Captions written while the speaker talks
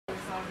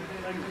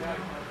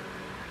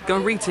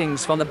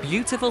Greetings from the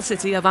beautiful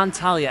city of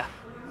Antalya.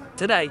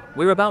 Today,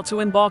 we're about to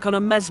embark on a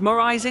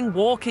mesmerizing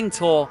walking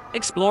tour,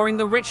 exploring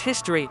the rich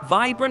history,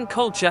 vibrant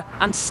culture,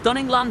 and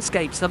stunning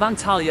landscapes of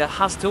Antalya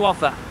has to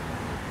offer.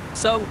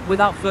 So,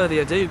 without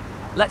further ado,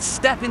 let's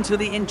step into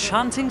the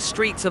enchanting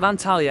streets of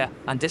Antalya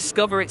and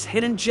discover its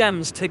hidden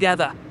gems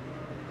together.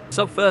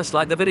 So first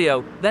like the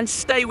video, then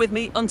stay with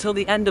me until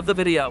the end of the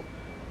video.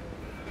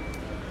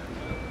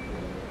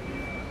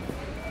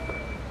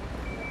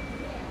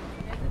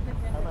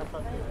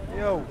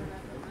 Yo.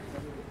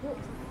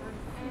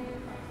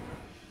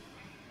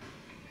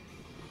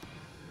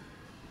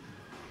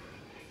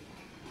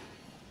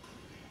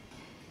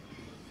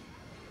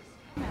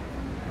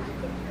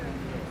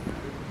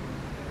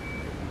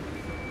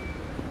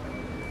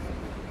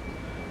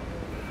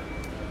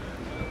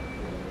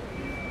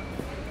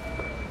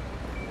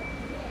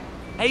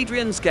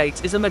 Hadrian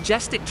Gate is a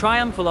majestic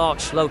triumphal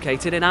arch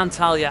located in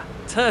Antalya,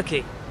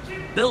 Turkey.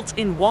 Built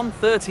in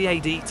 130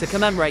 AD to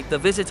commemorate the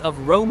visit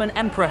of Roman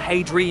Emperor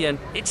Hadrian,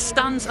 it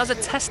stands as a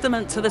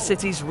testament to the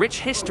city's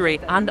rich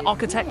history and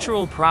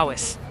architectural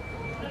prowess.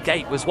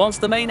 Gate was once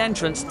the main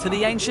entrance to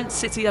the ancient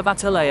city of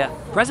Antalya,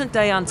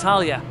 present-day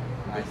Antalya.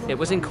 It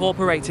was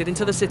incorporated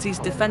into the city's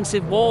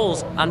defensive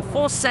walls, and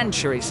for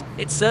centuries,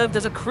 it served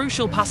as a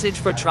crucial passage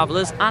for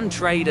travelers and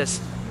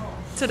traders.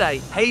 Today,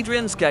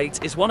 Hadrian's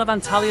Gate is one of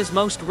Antalya's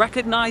most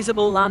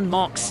recognizable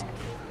landmarks.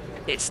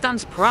 It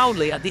stands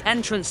proudly at the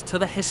entrance to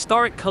the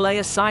historic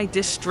Kecili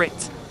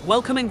district,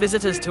 welcoming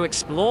visitors to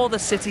explore the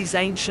city's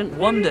ancient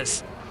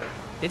wonders.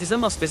 It is a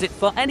must-visit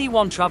for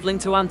anyone traveling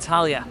to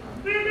Antalya.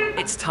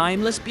 Its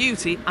timeless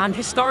beauty and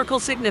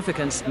historical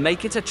significance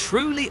make it a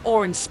truly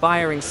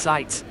awe-inspiring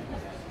sight.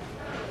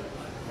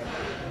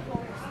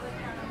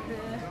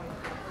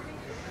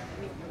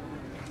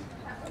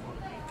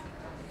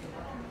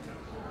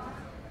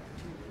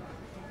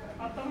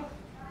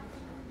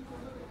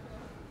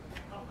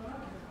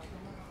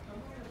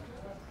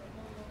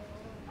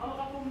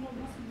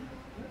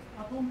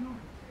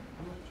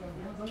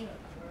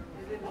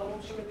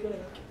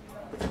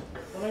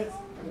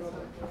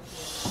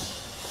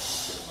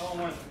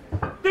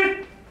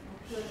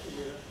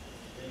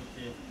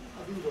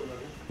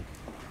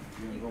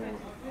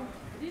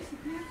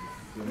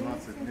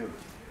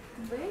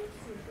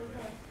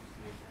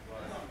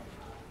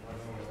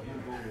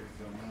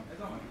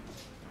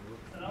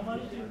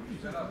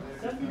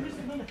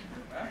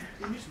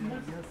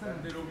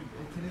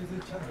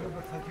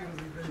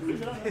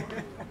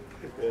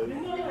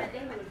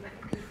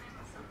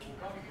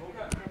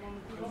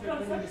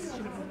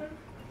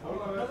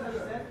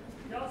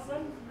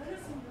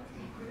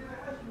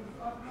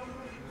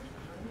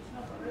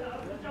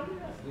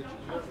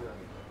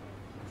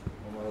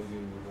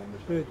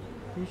 Evet,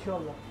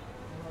 inşallah.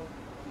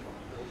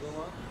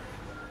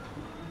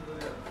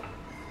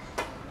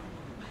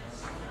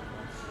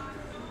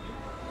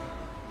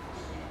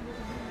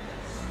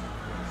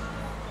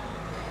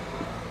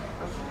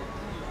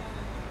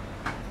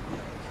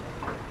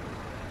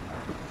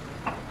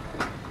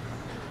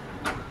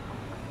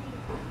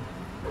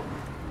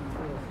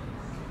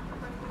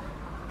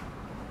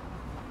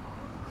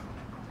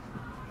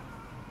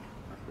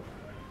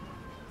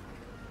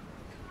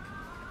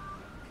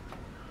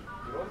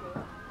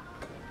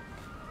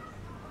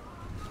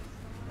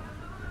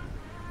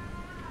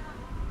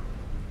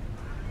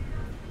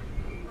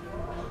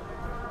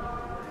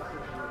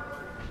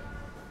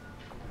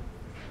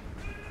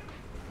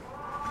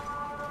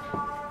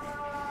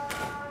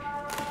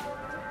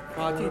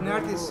 Fatih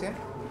neredesin?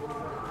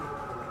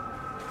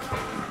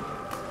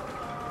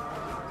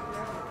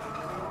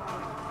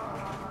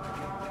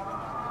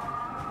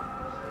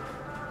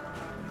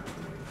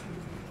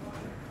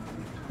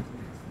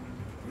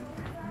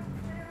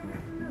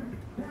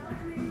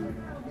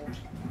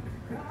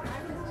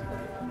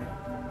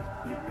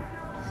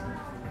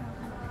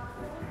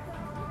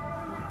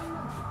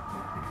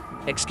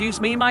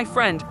 Excuse me, my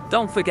friend,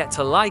 don't forget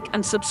to like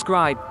and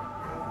subscribe.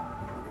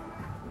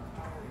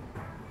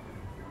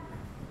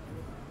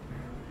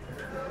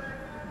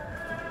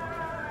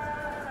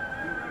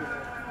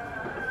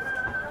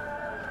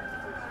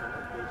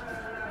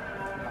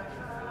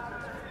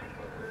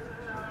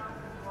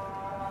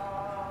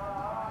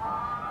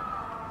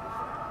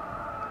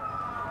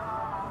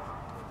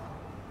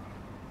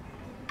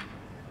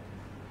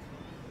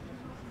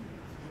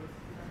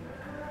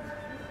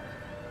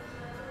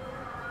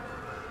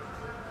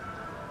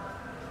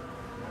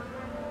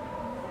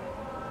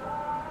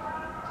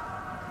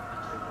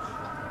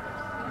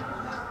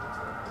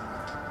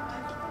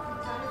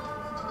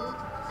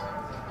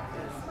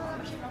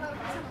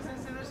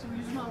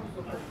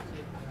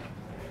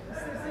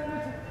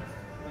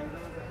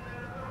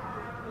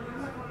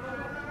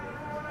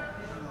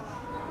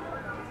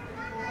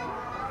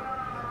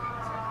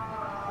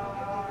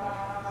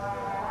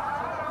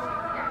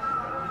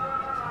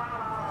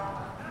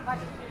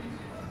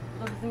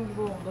 Bu da bizim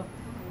gibi oldu.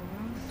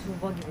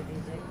 Tuğba gibi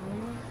diyecek.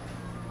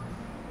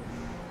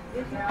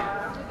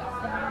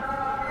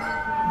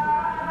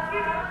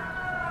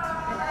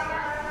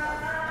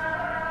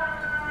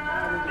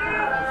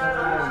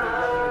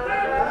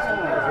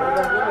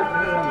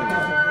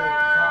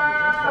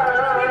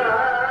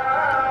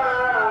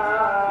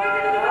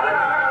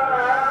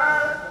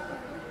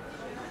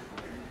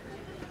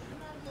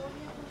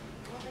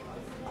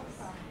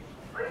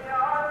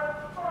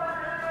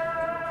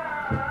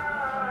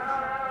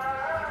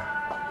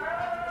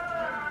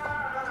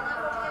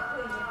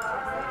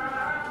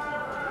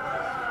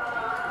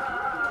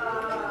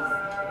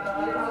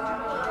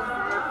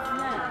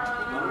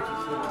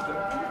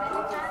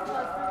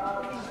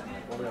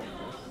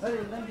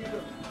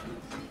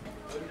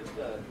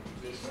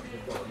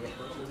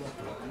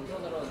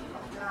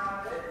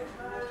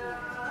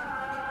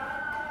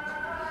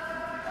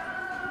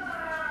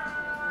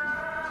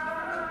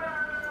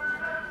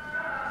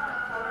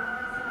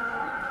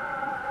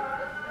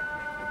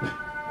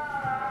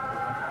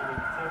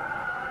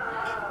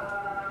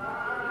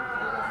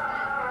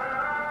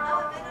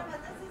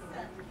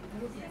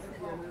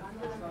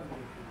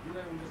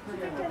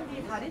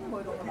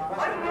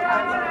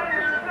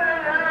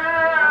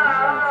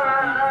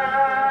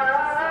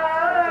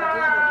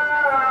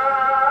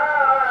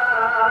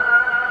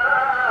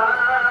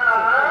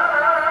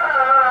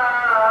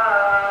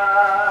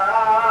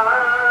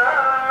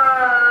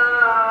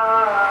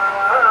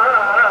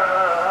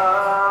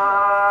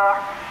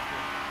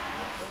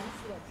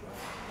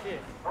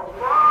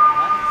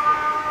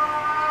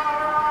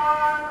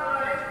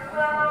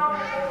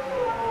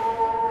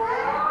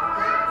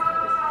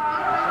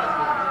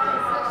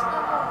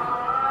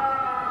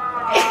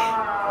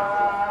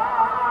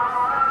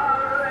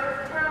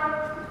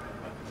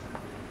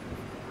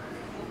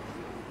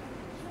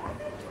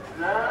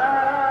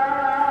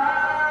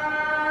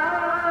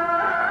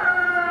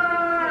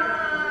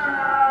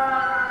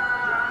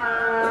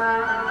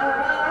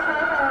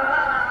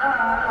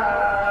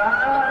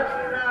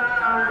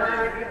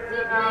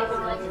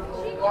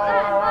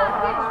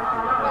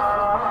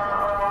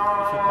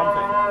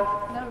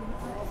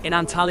 In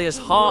Antalya's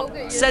heart,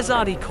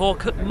 Sehzade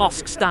Korkut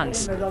Mosque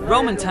stands.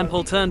 Roman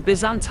temple turned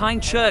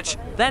Byzantine church,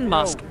 then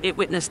mosque, it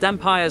witnessed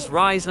empires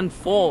rise and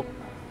fall.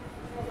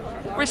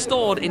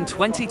 Restored in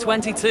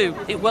 2022,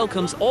 it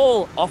welcomes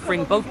all,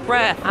 offering both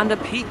prayer and a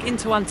peek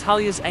into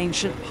Antalya's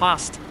ancient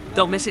past.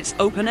 Don't miss its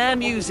open-air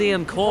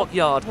museum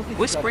courtyard,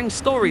 whispering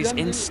stories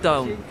in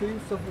stone.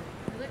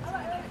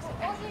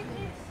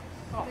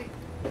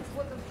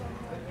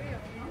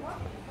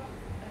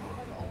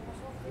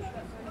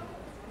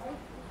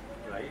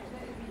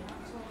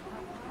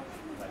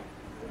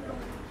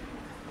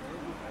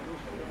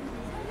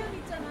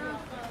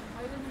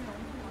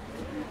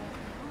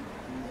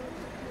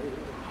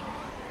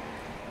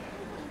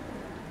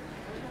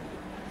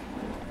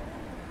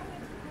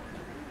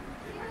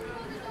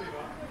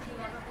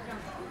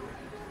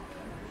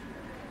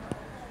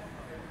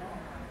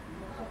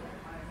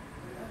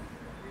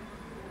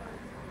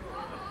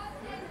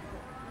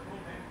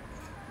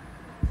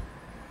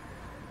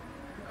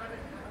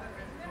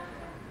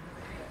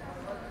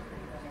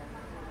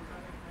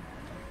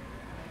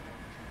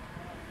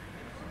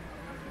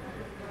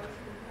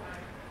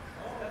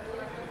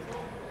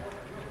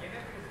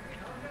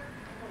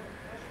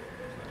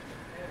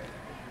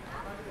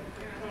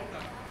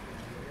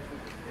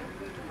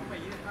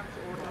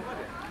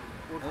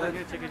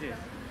 Çekeceğiz.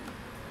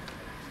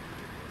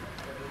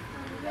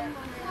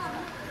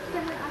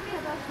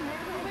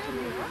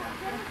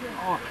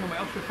 Oh, come on,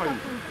 else your phone.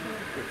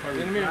 Your phone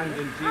and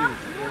in jeans,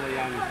 really,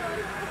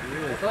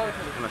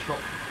 in a shop.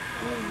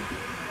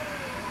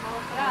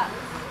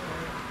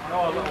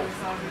 Oh, a little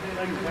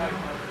thing.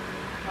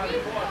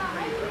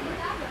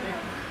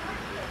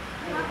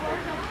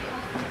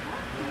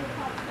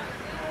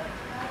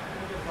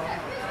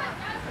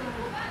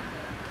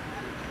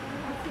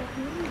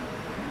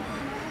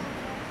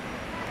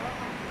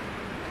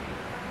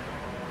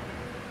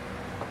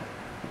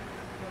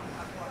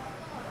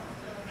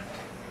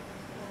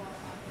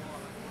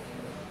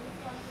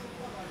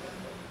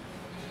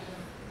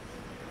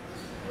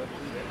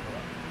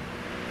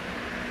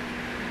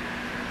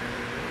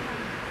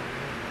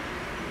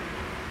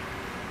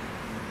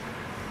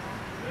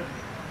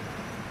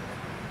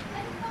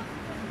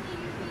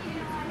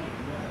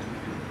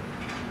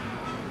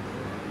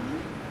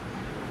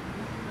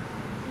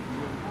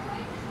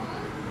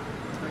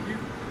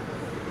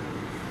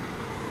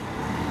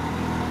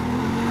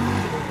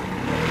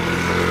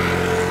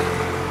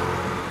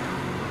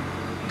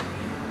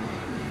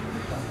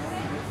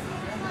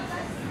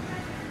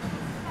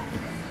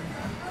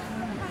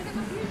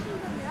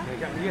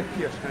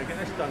 Yes, can I get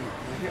this done?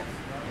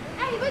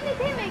 Hey, when did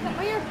they make up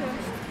my ear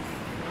first?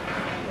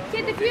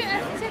 Get the view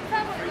and check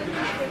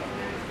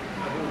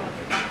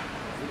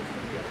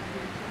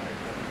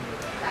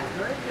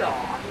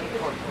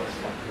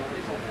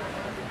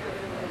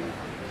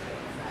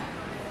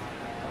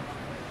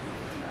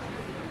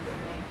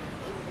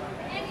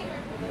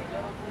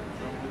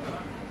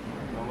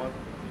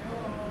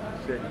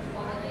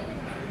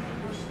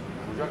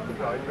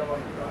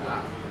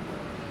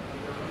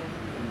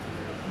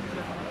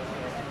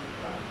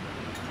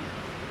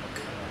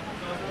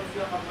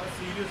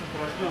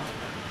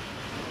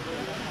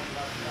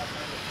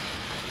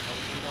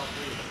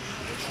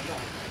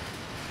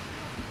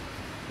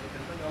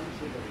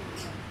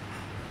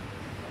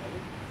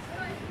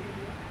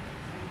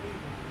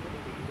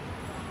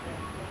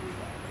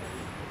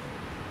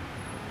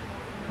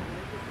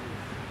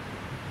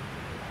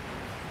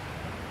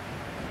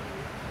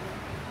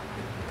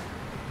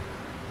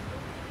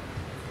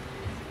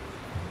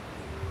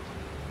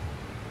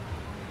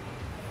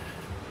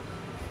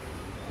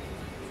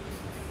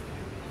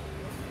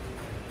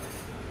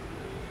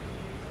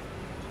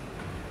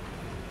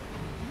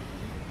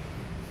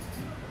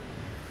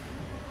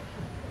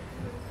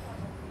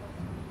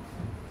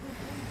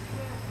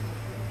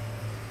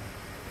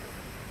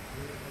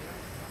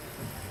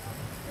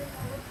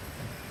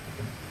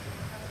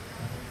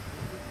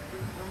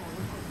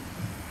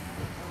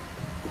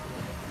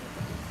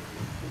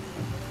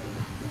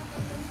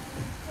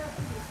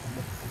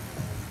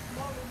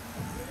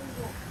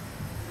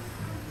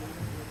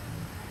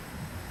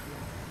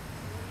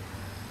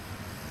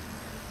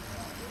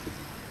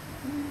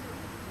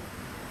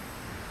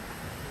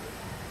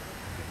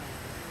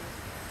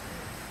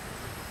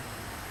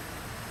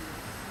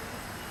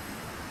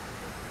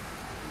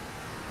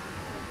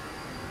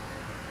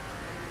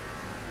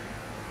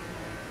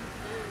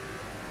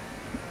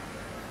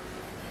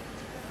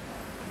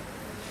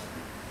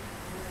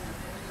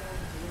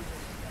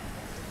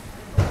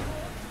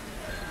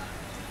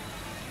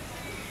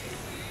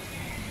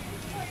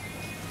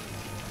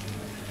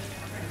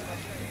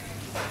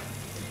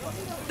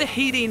The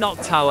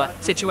Hidirlik Tower,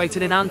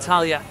 situated in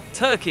Antalya,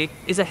 Turkey,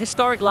 is a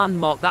historic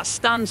landmark that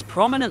stands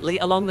prominently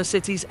along the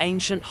city's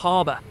ancient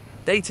harbour.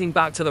 Dating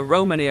back to the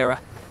Roman era,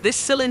 this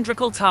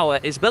cylindrical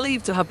tower is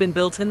believed to have been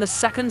built in the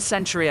 2nd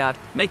century AD,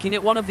 making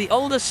it one of the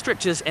oldest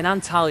structures in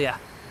Antalya.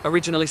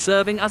 Originally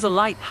serving as a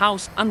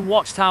lighthouse and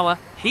watchtower,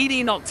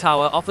 Hidirlik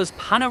Tower offers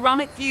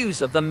panoramic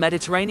views of the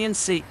Mediterranean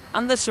Sea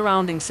and the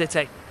surrounding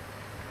city.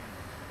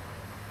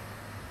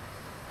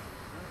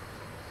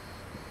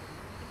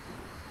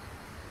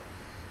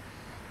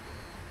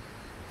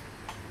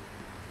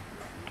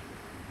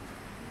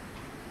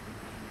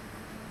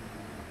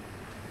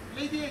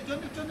 Lady,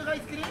 Johnny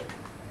Ice Cream?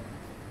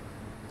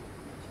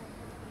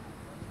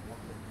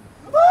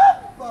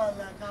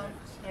 Valla, come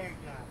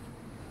chega.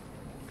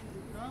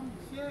 Come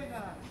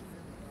chega.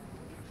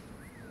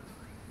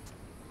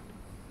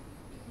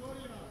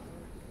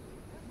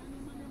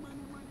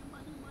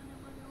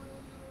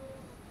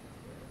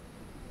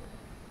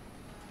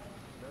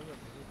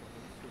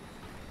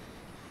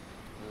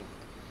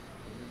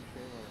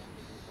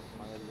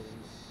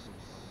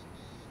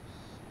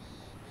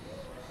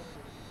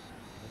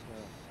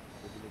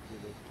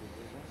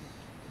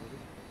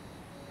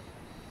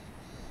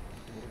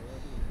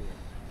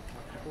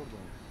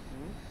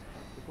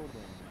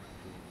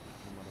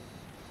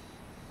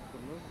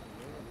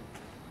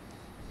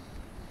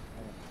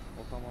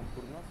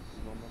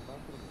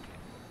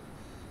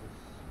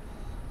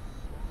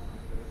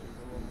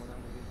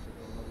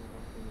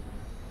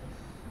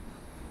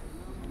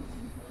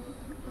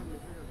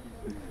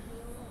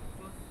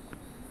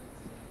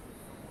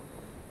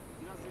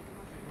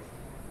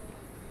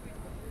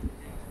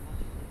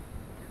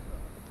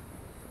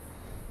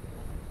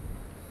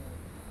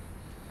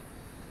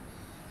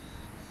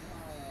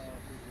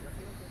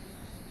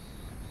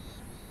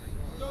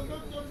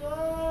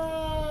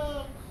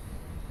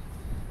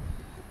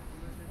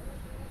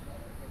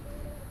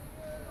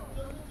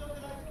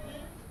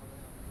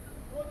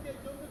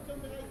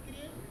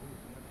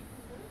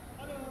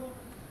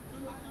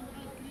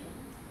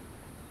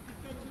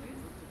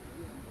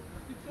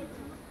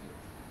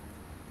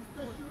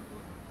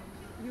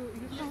 You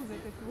saw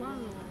that it's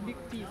one big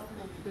piece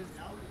of this.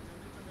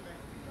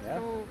 Yeah.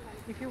 So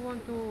if you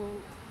want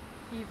to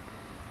eat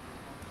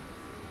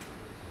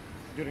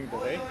During the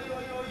day?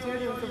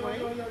 during the way,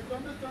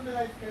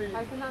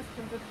 I can ask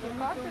him that the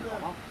carpet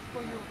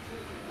for you.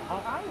 I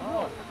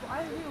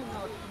will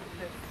not eat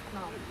this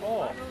now.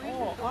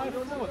 I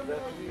don't know that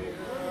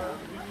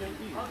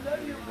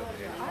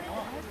I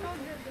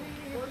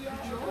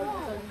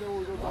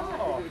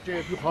thought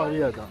that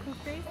yukarıya da. too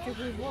tasty,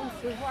 we won't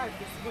survive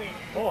this way.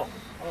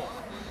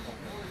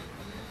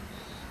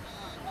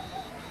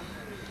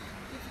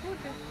 It's good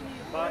that we,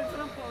 for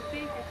example,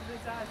 take it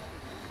with us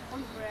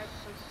on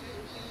breakfast, in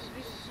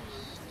this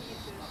tea,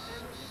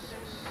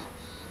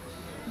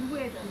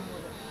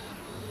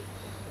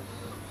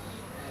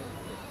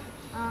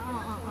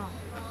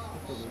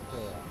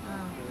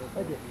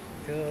 Hadi.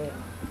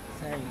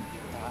 Sen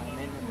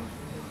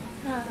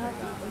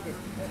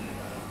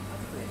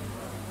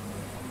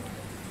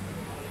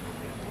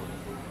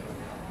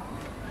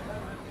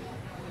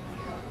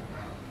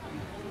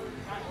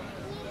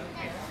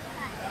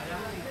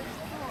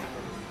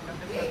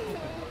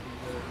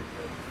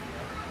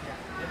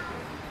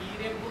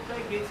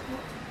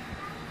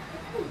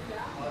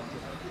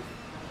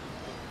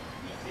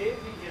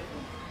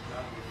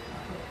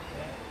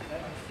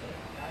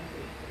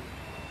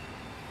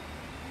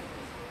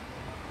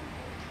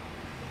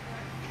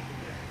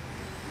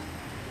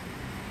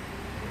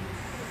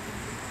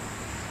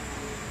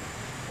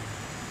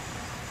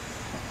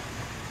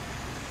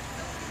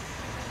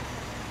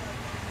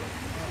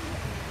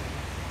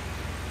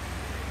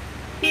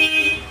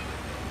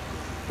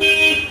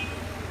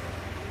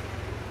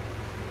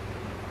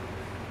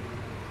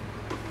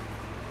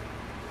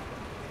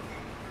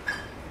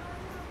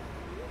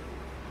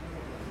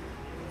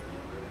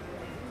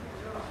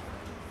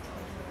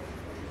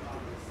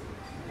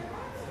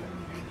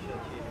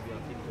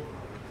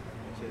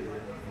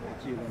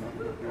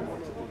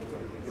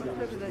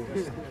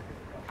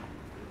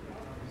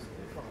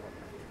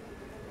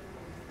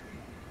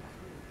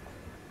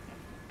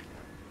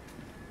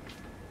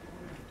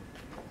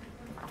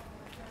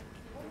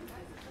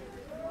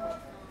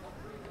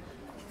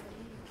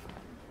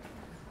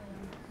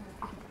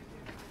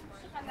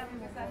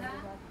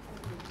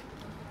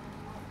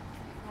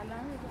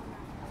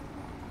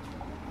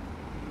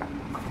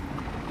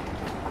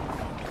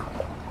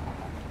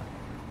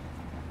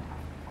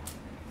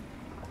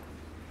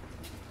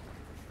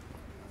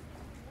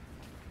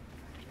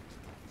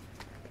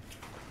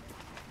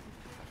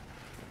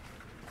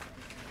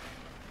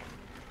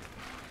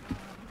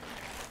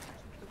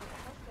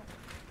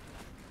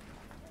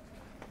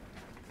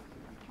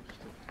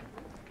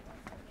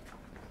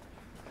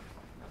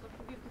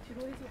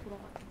도에서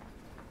돌아가.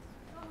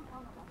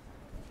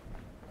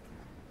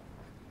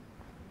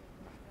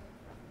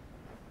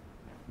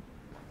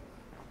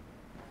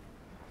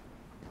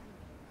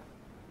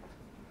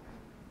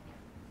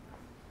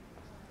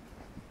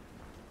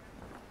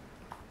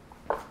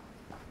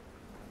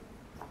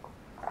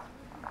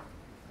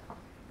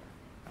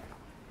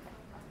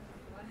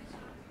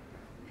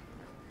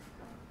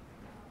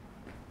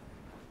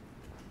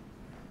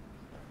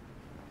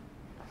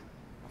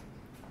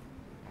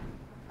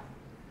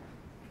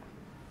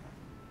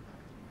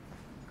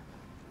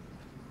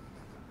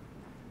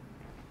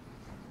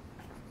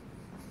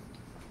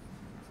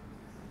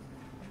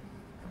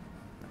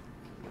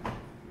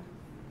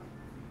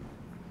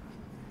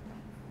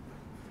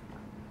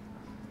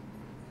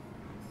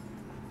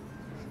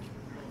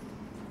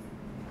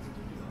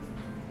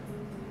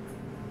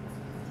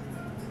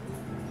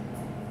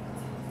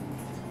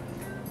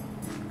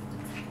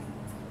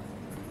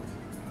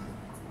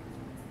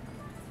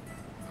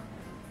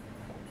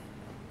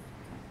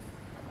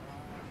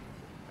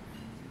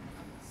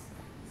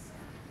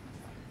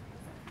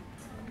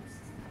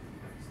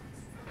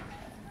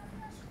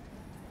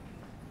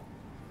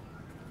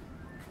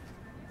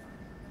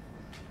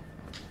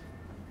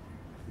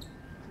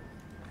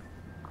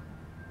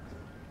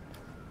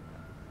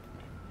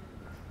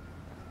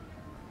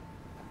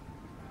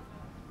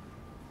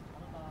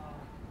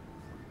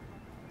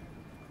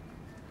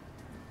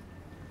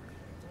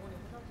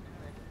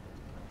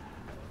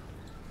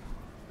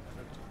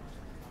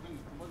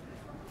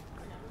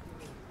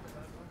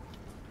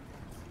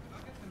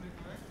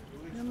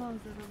 Ne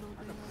manzaralı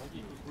oluyor.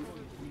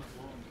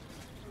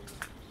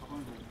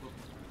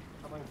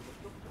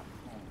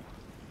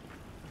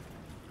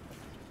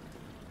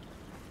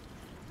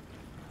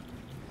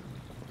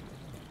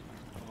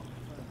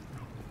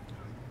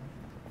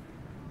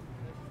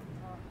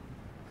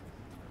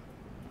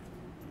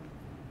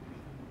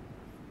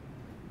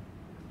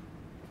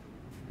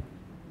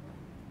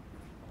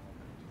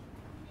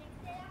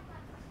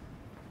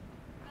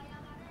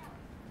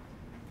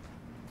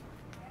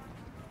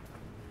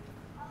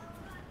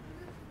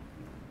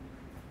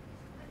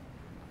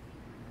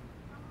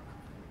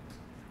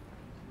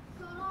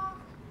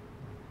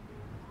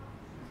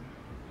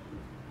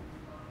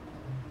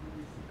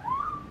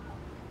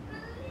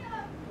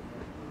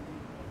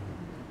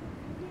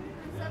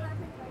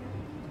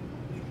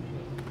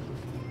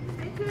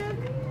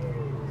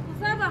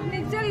 Kıza bak ne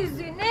güzel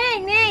yüzüyor.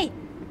 Ney?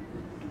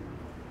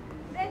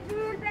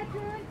 Betül.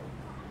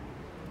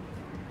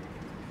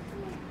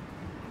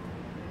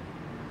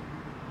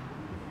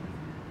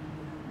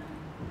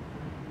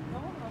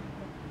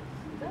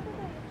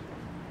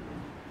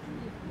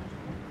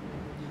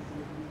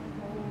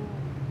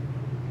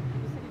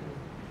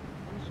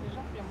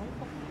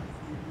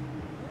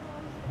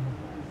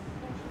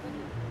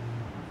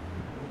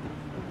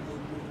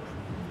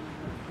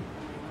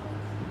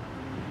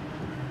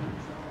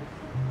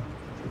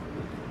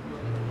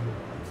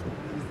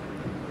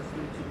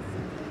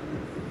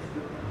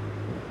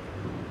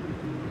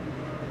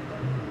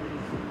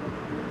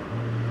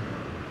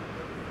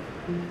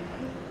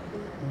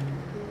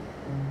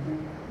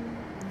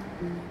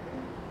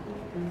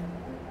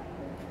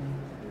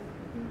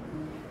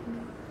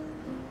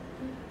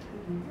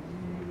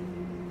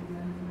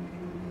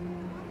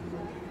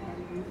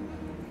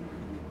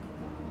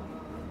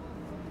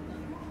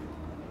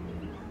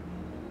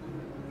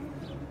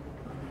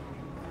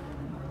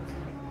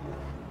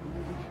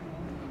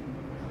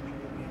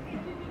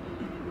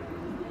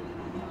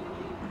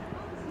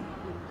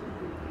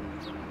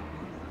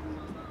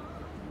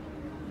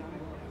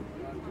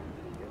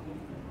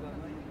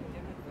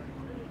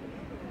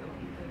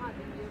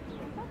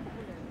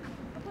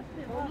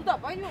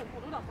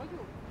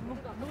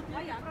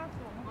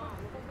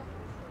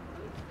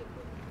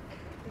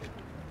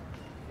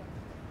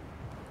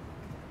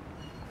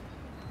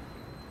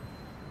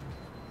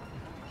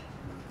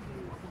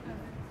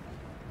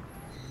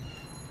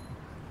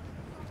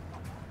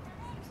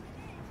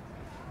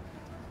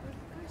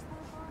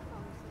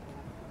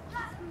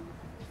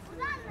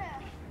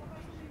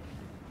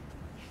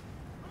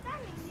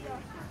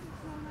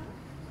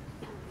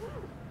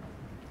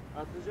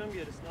 Atacağım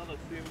gerisini al,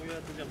 suyu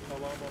atacağım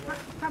tabağa bana.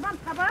 Tamam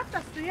tabağa at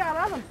da suyu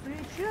alalım. Suyu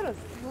içiyoruz.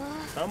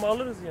 Tamam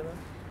alırız yine.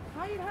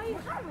 Hayır.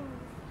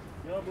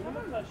 Ya bunu mu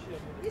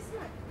taşıyalım?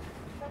 İsmail.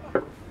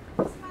 Tamam.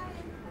 İsmail.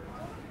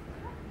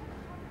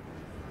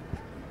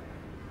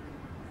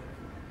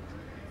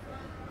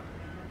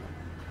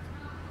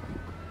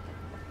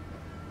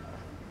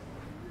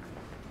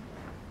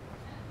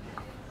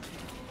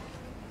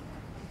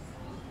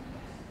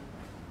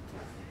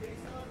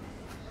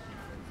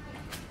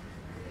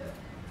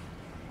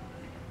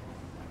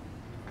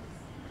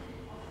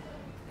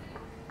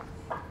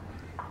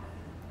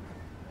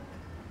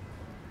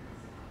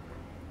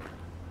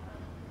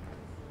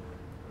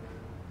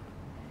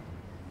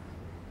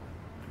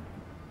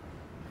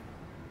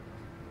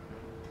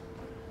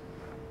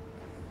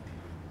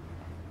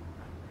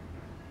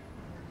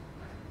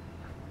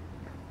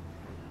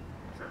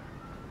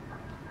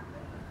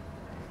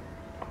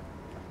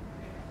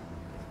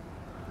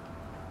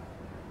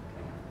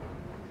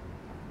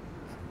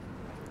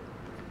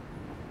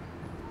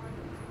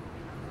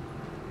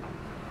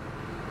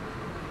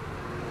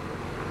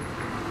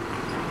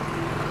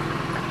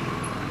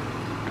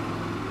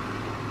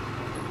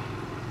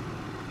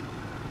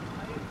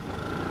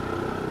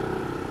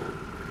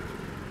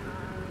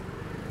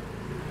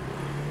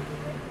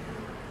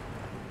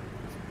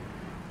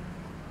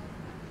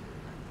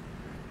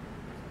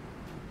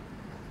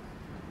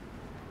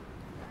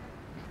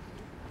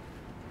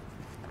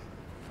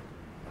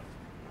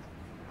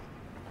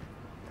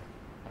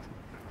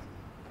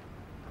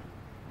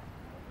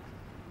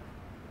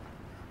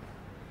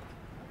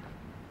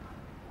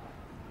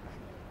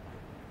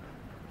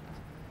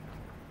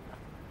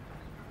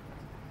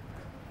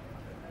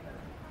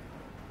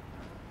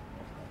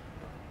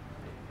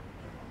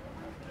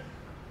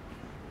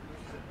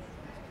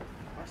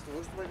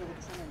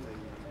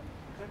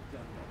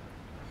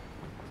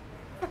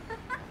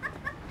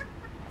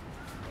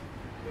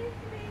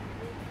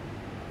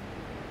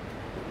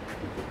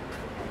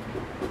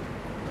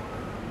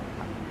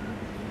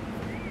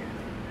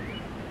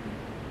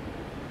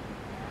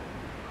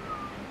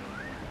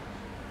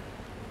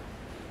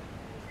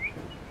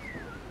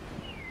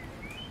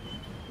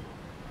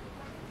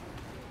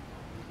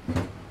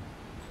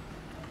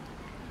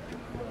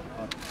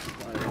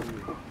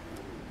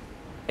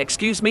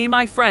 Excuse me,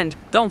 my friend,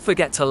 don't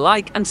forget to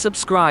like and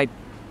subscribe.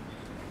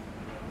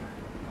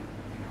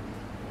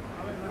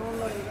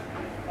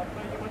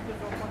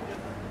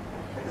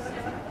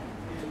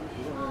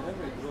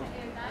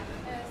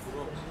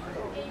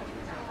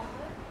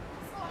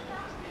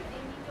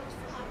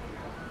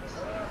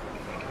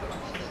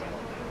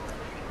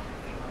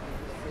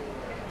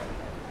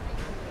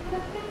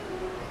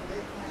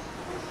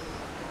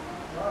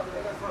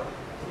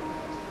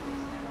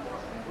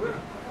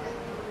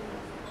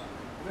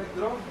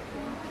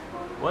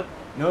 What?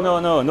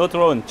 No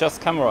drone,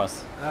 just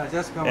cameras.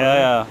 Just camera.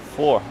 Yeah,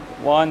 4.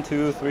 1,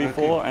 2, 3,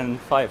 4, and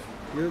 5.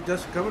 You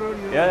just camera?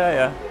 You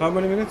Yeah. How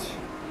many minutes?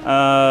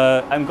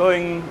 I'm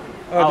going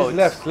out.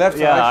 This left.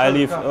 Yeah, so I shall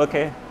leave. come.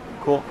 Okay,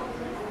 cool.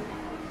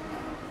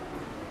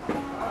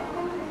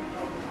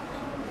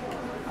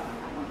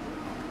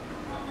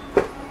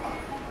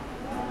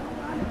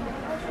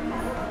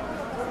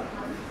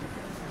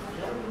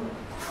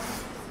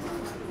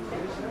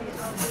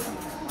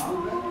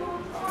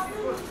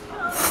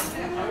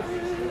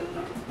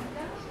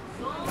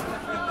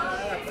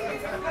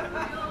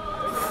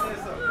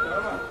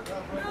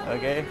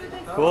 Okay,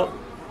 cool.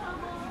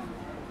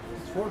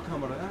 It's 4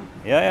 camera,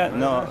 Yeah,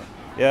 no.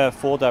 Yeah,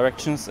 4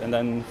 directions and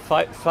then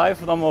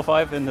 5, number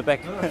 5 in the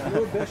back.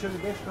 Beş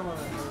camera.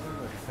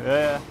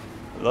 Yeah,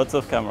 lots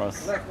of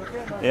cameras. Left,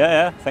 okay?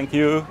 Yeah, thank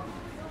you.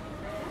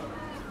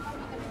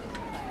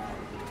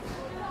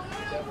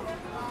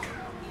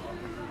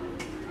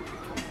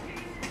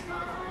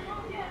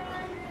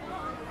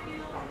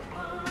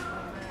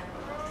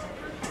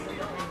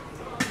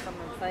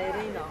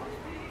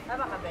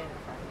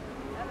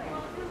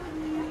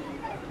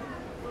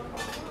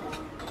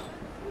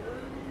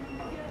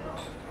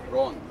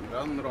 Run.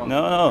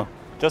 No,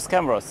 just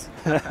cameras.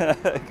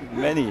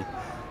 Many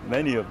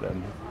of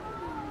them.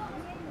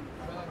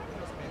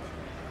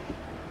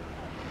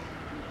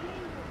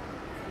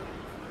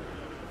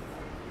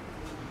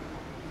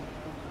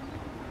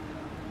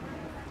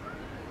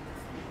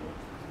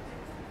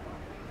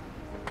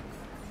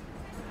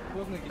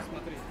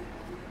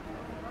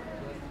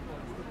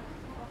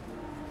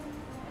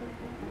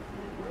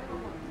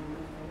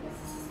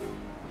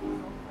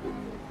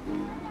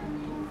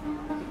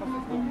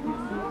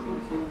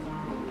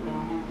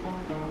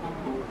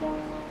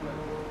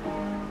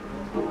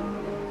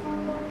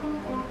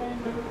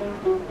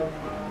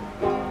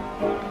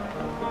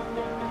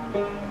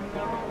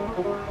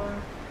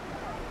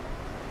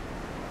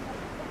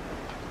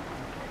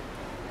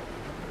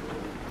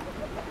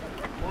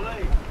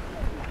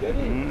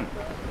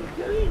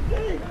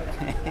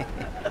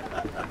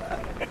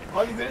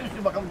 Hadi verir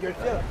misin bakalım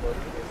göster.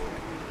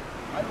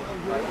 Hadi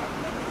bakalım görelim.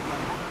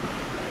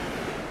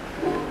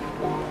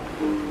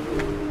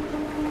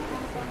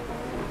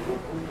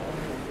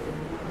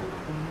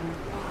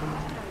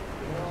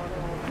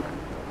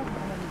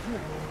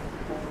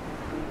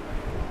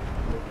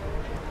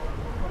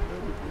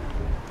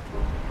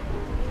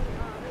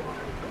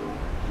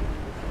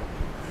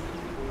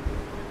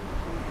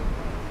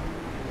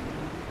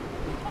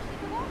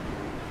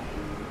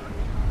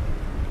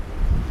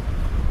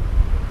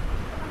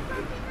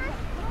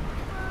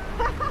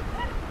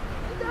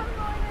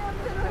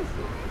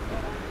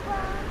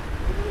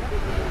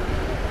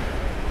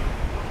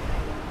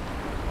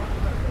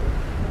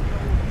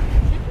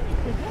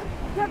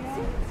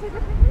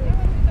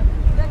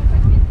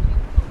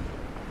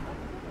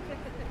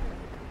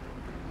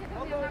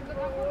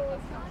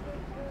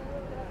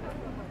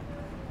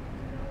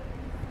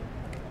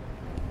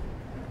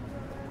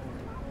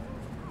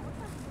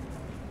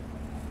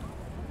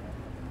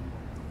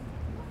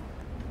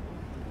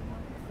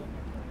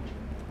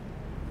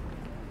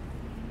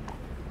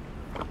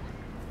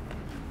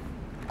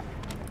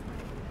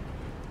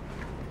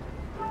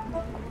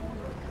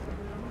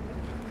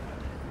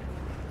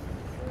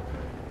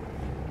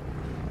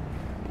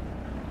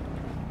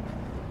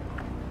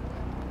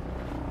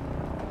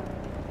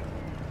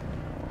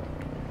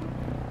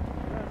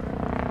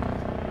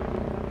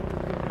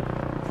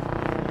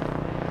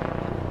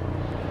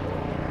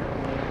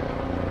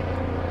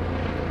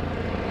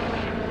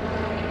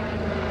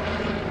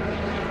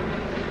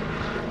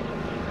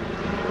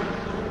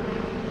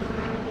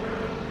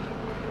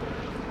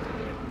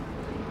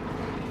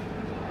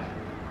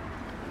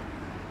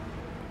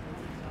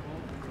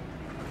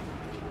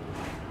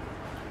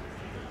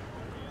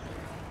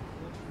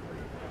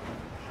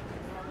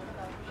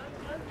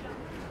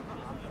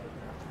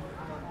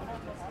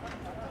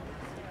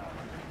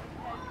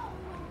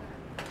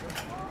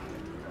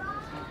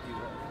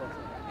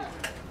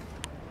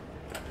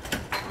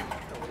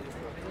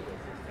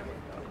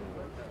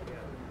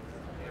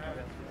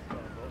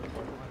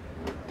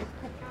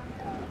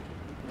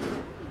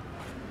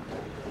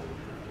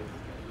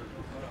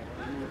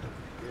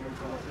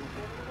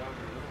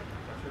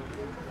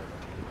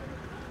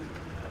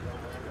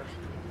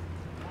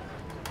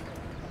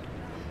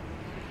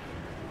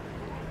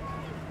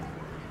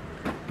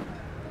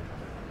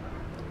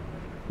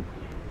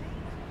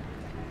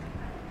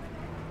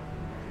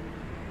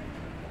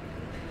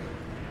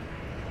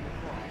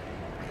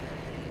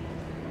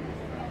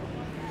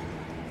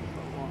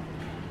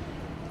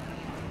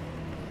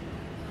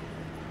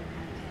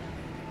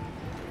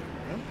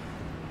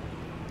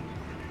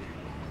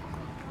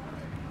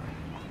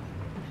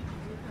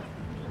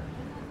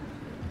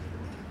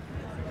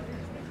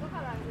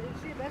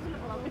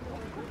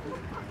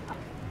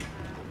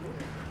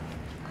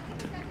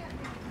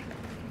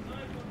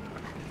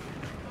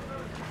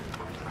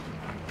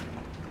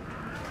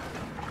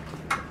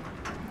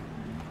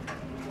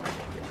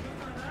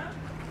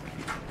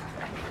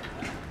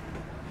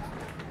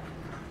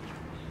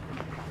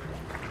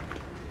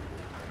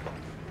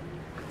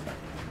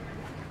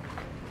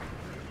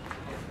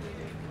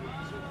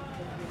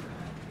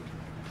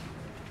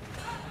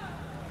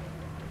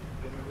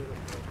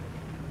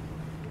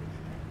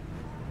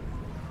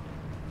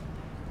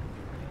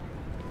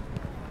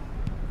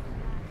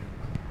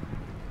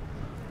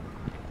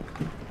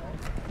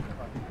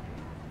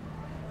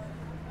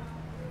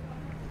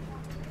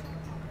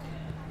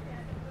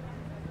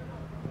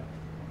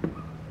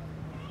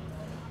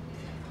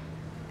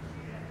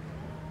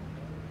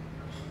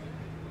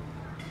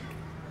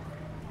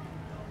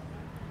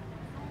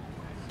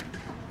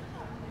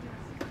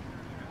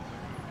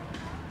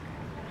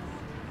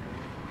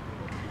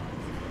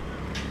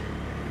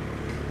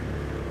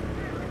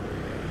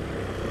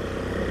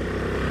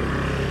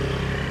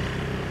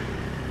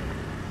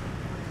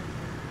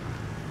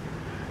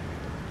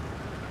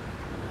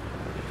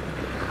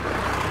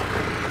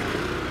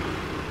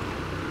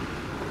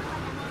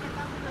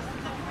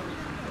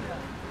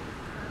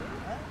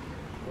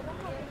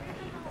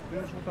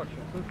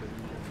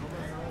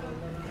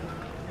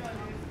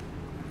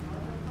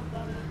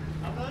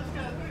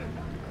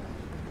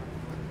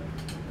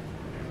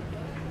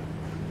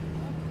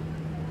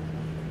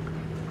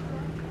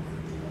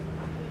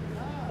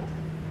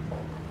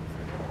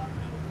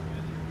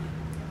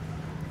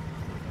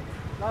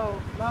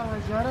 لا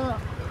وجهنا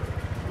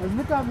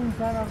المتعب من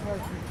سنة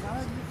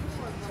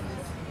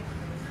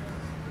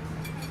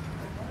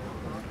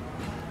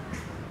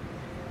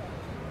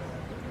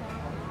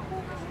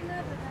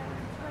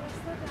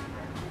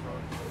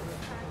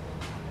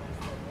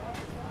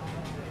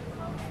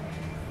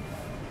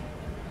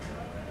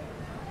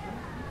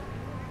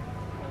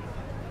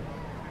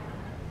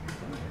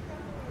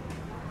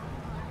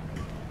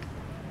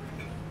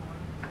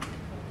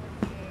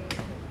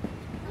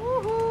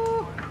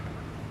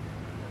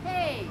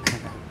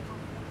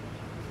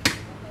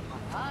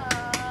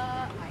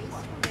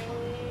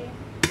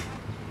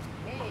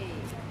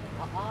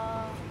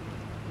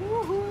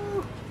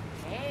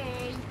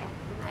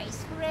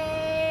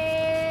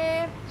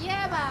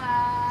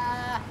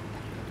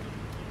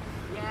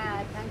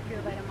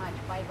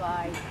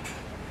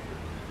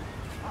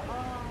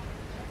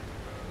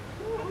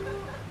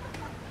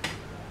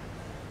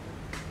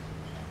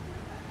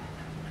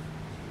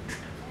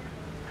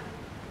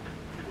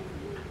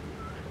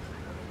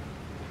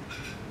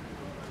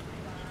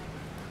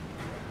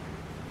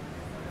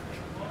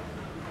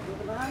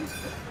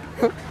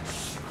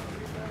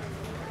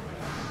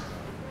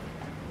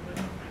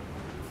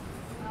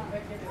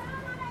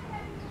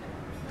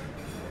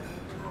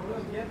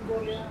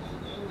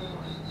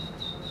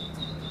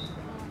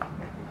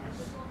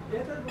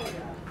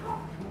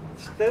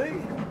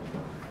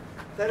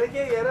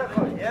Tenekeyi yere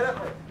koy, yere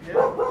koy.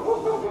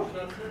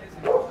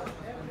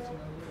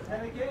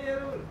 Tenekeyi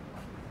yere vur.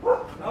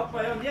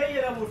 Yapma ya, niye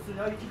yere vursun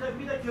ya?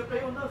 Bir de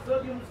köpeği ondan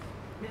sonra diyorsunuz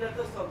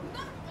millete sallıyor.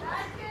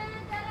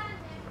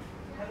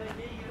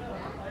 Tenekeyi yere vur.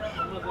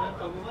 Ayaklarına benim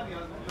tabu var,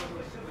 yardımcı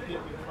ulaşır mı diye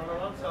bir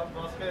paralan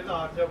maskeyle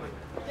harcamayın.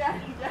 Gel,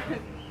 gel.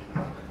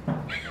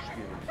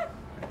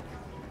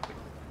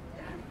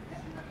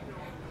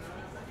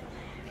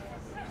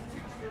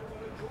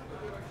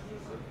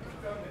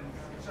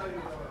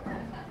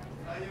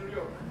 Hayır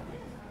yok.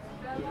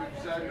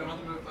 Güzel bir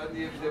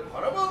hanımefendiye bir de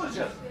para mı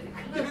alacağız?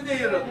 Gibi de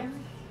yaralım.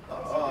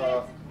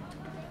 Aa.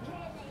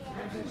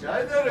 Rica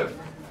ederim.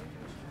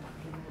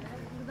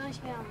 Buradan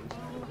şey almış.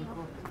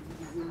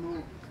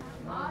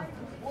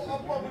 O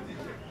abla mı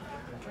diyecek?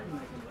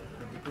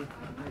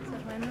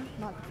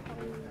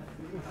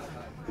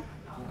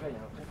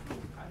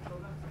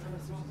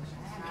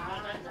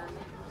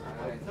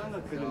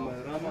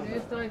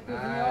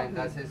 Nein,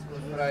 das ist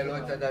unfrei,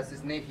 Leute, das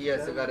ist nicht hier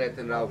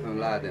Zigaretten rauchen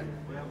Laden.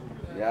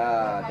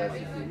 Ja, das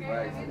ist, ich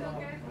weiß.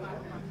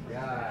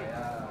 Ja,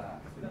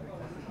 ja.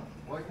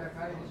 Wollt ihr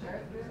keine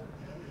Schäfe?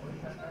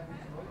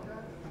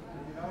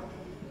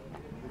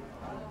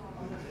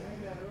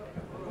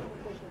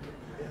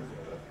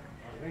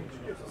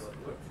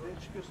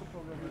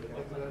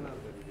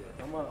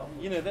 Ama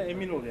yine de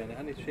emin ol yani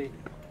hani şey.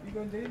 Bir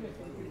göndereyim mi?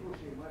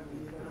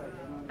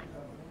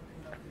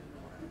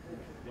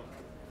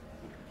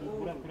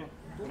 Bırak.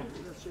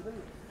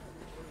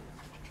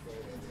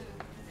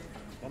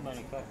 Tamam.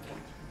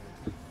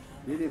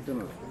 Ne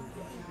diyorsun?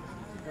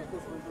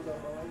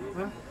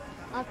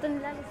 Alttan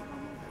ilerlesin.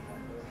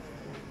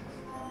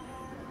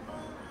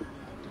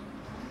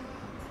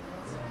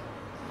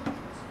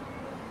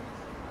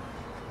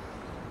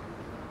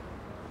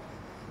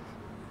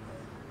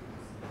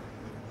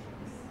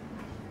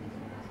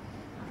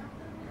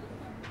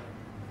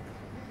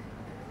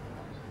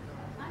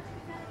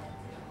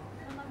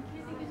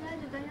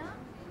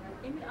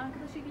 Emir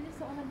arkadaşa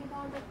gelirse ona bir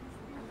bardak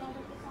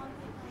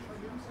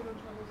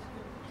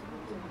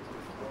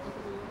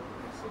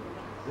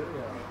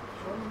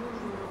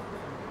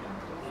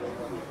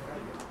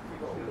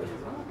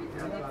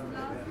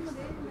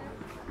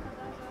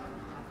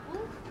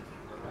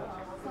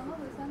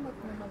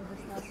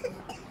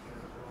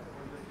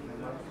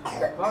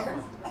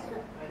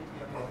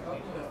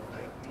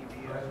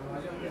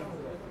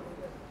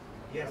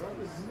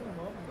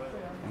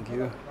Thank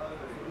you.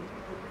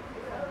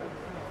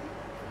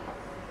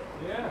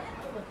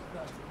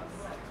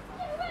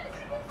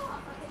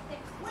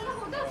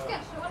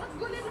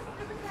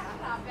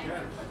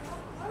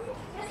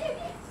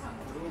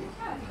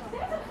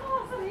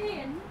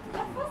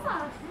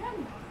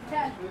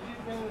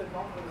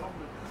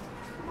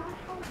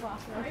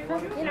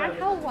 يلعب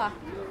حوا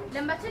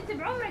لما كنت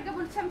بعمرك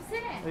قبل كم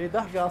سنة. اي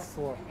ضحكة على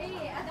الصور. اي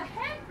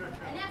دحين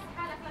ناس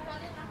حالك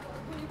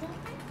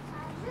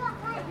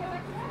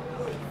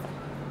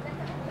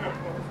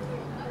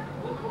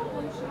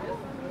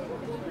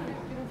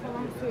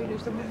Falan söylüyor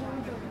işte bu.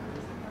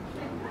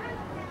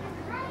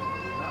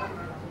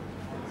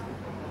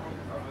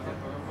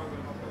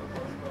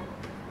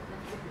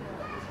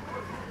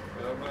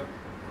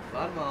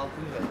 Var mı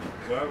altın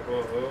ver? Var o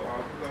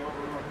altın da var.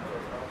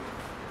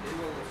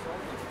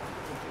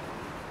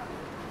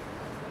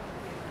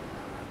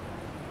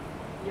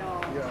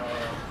 Ya.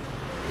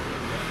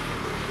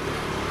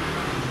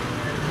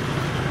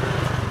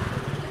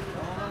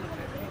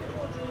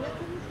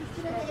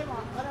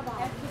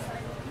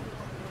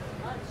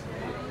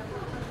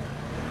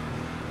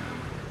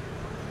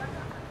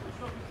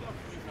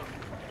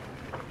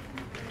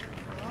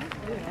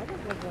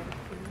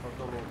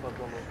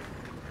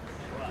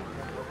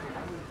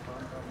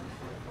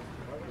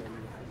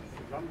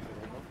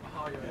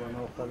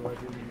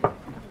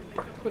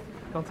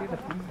 Kan se det.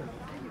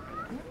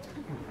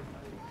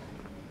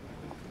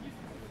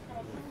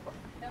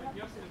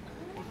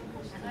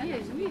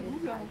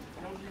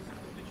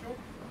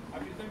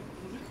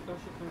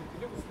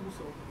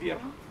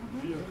 Вверх.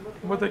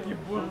 Мы такие,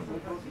 боже.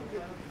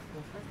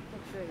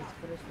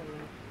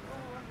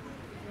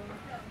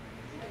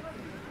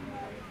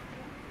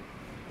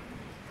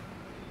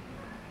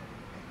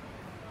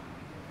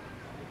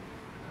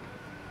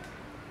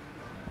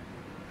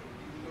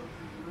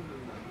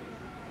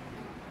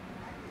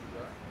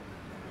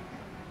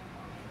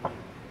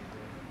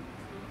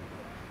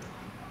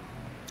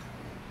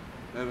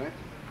 Evet.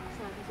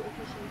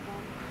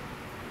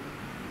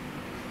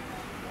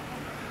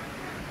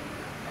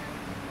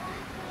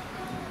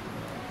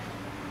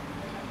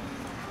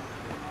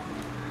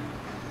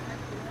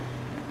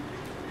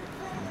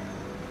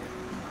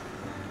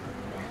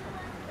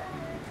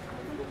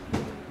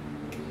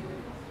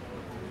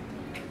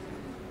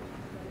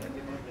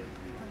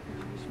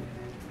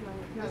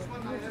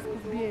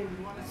 Bieli,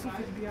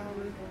 sufit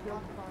biały.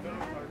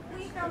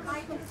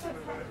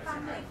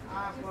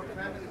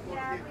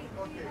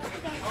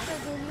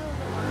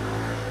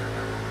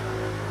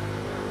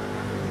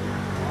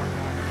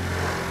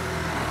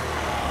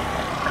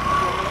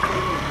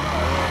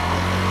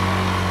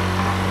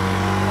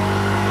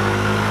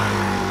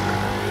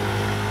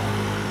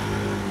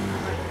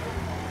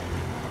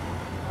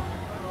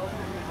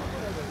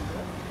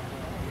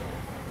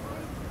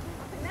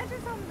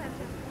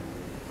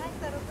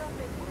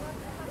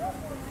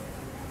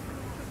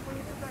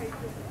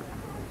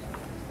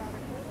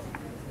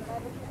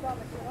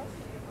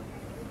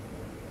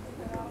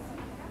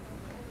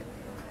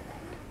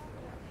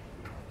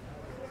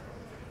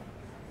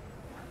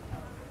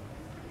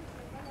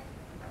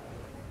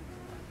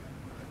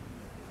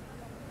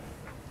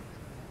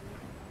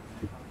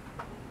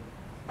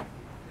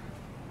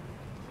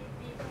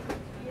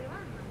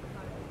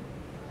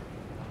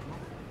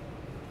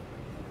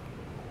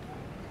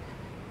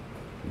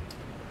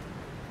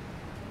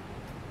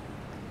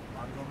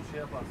 Şey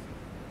yaparsın.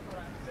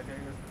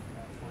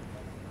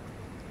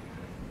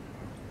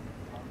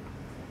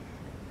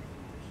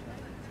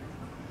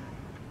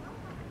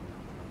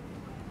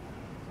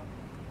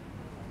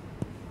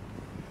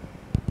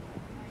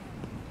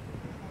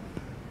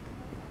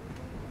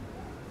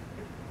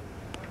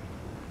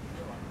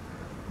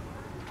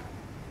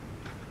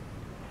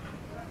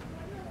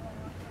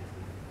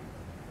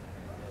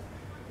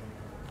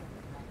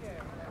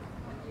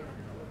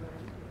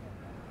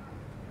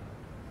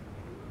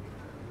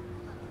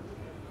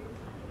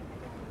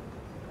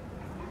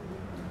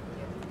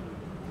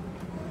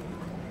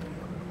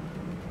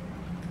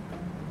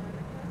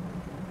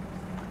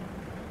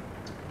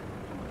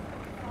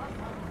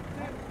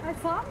 Ay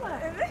sağ mı?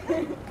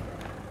 Evet.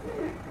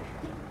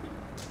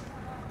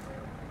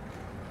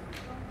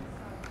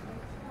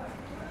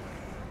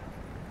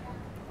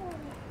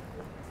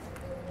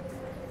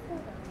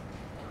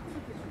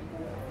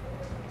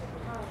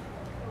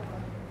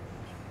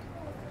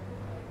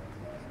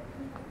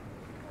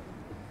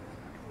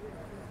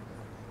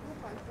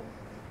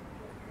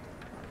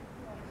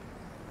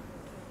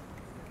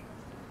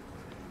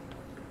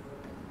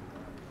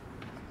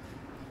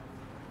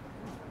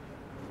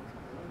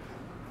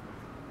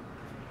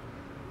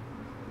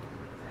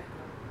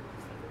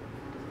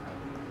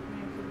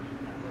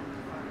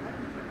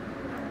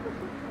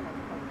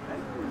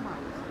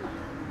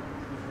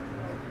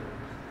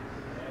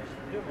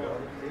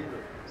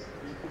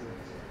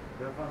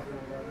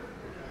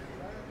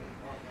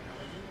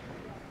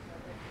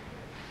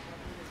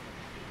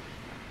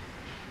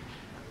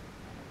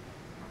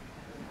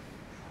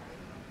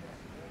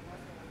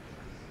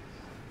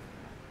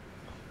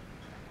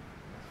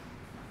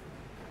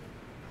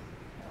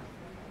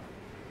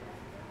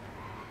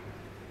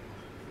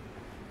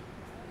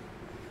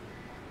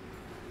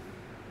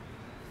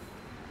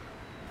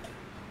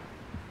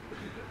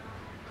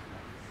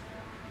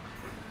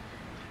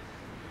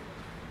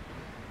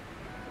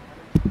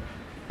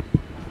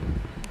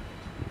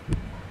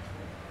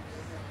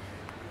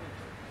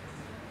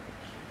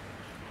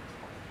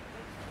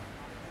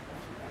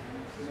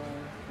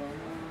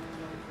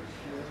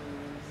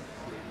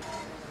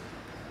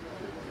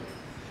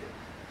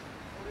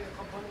 Oraya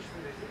kapanış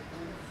verecek.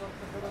 Bu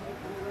saatte falan bir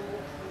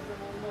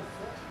program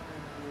olmazsa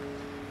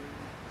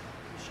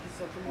içki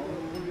satımı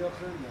bunu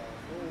yapayım ya.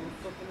 O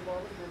ruhsatını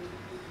bağlı onu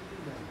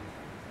bildim ben.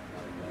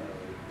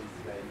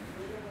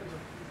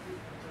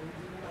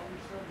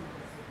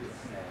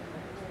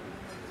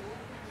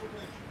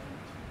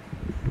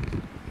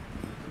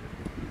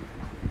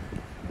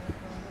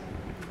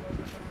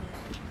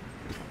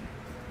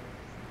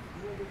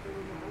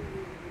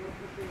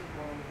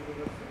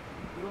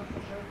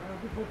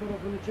 Bir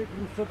fotoğrafını çek,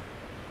 ruhsat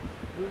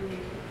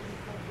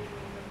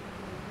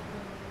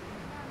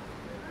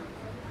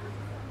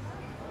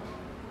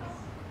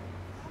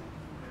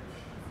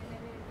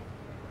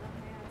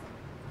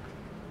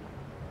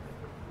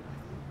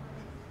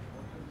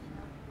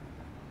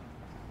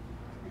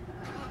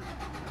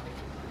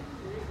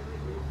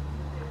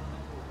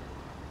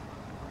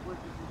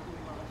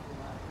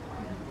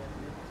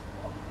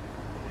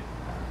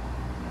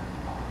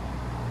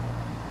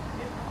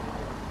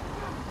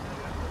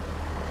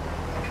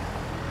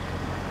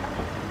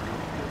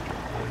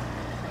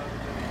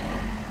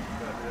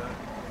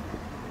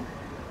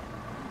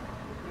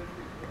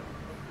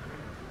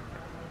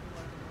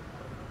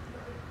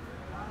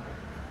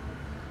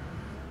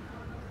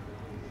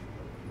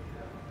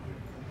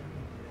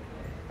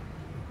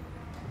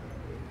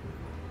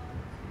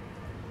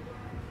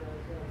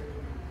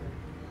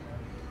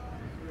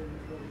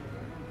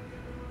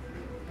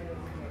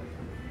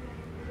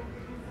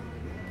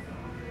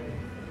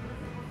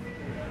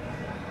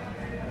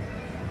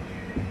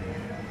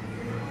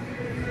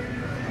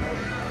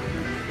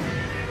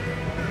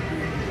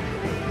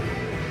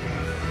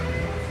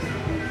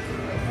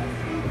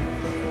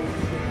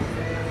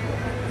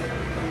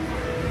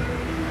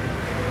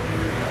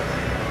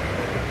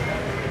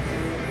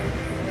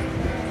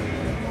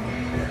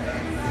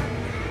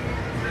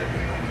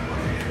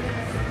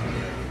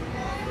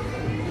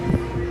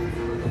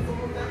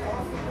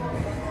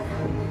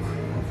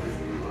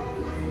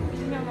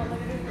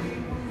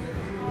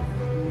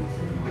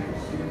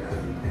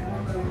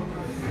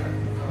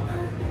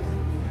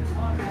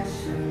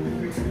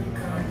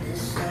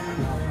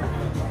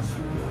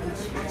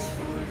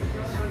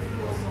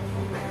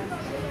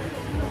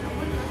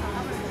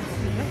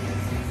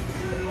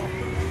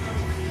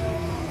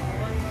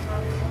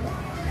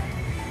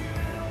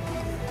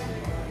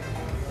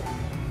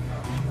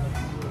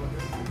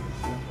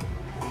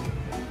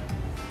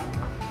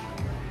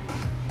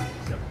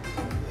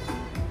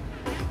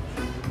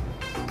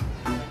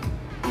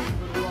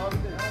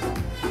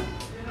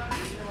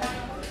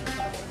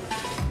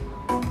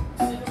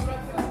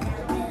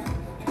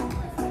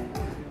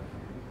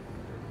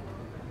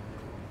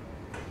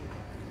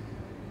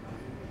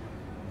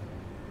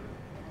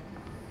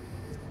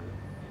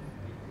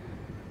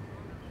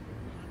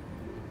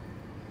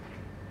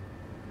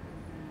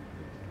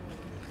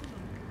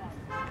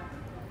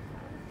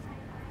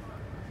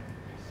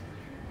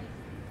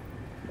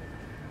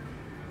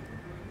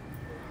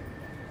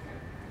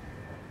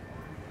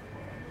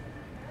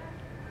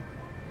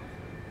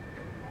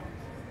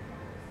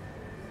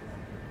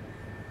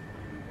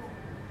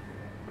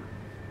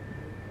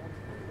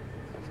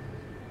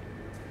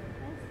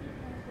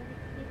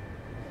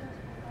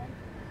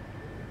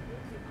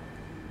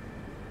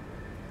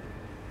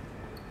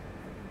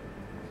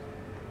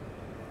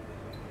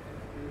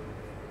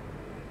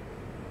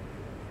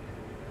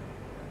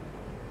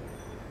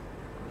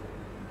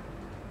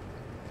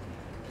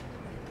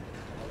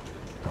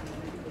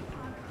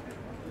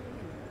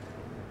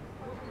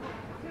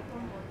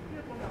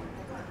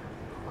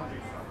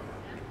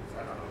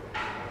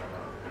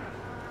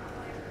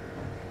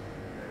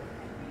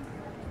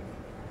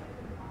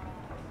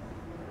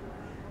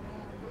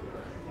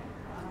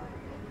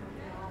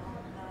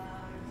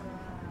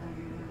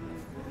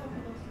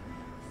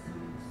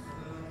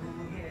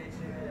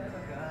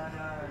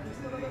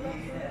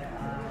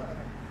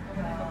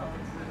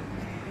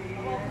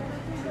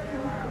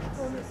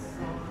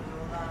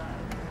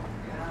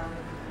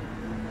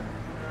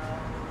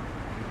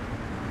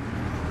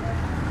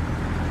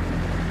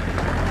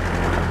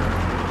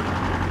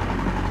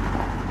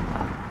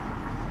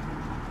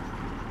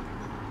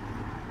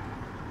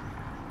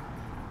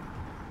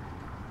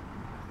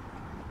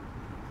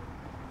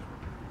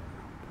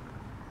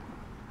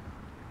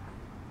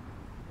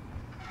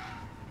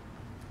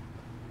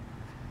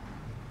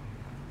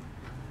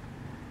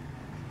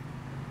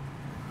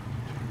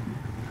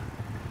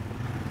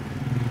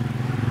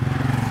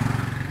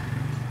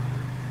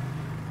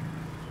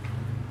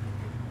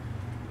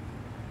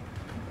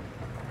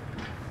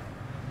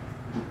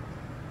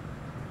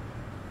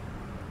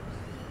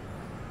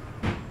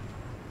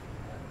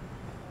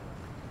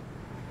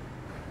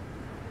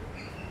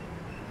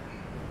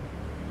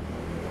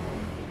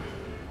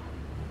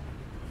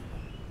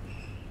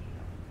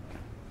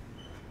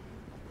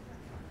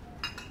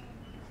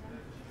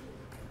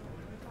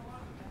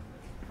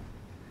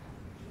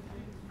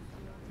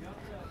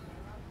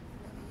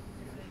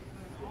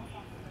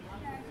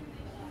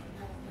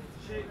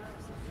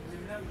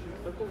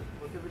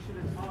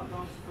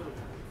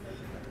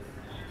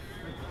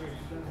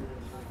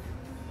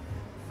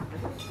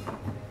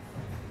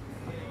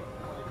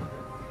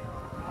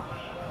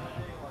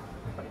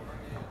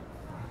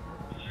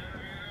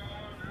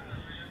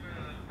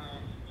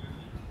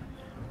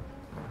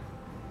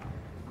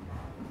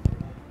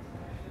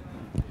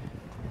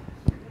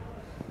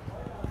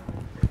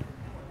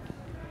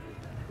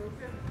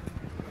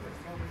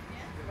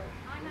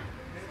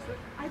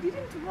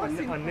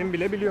Annem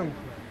bile biliyor mu?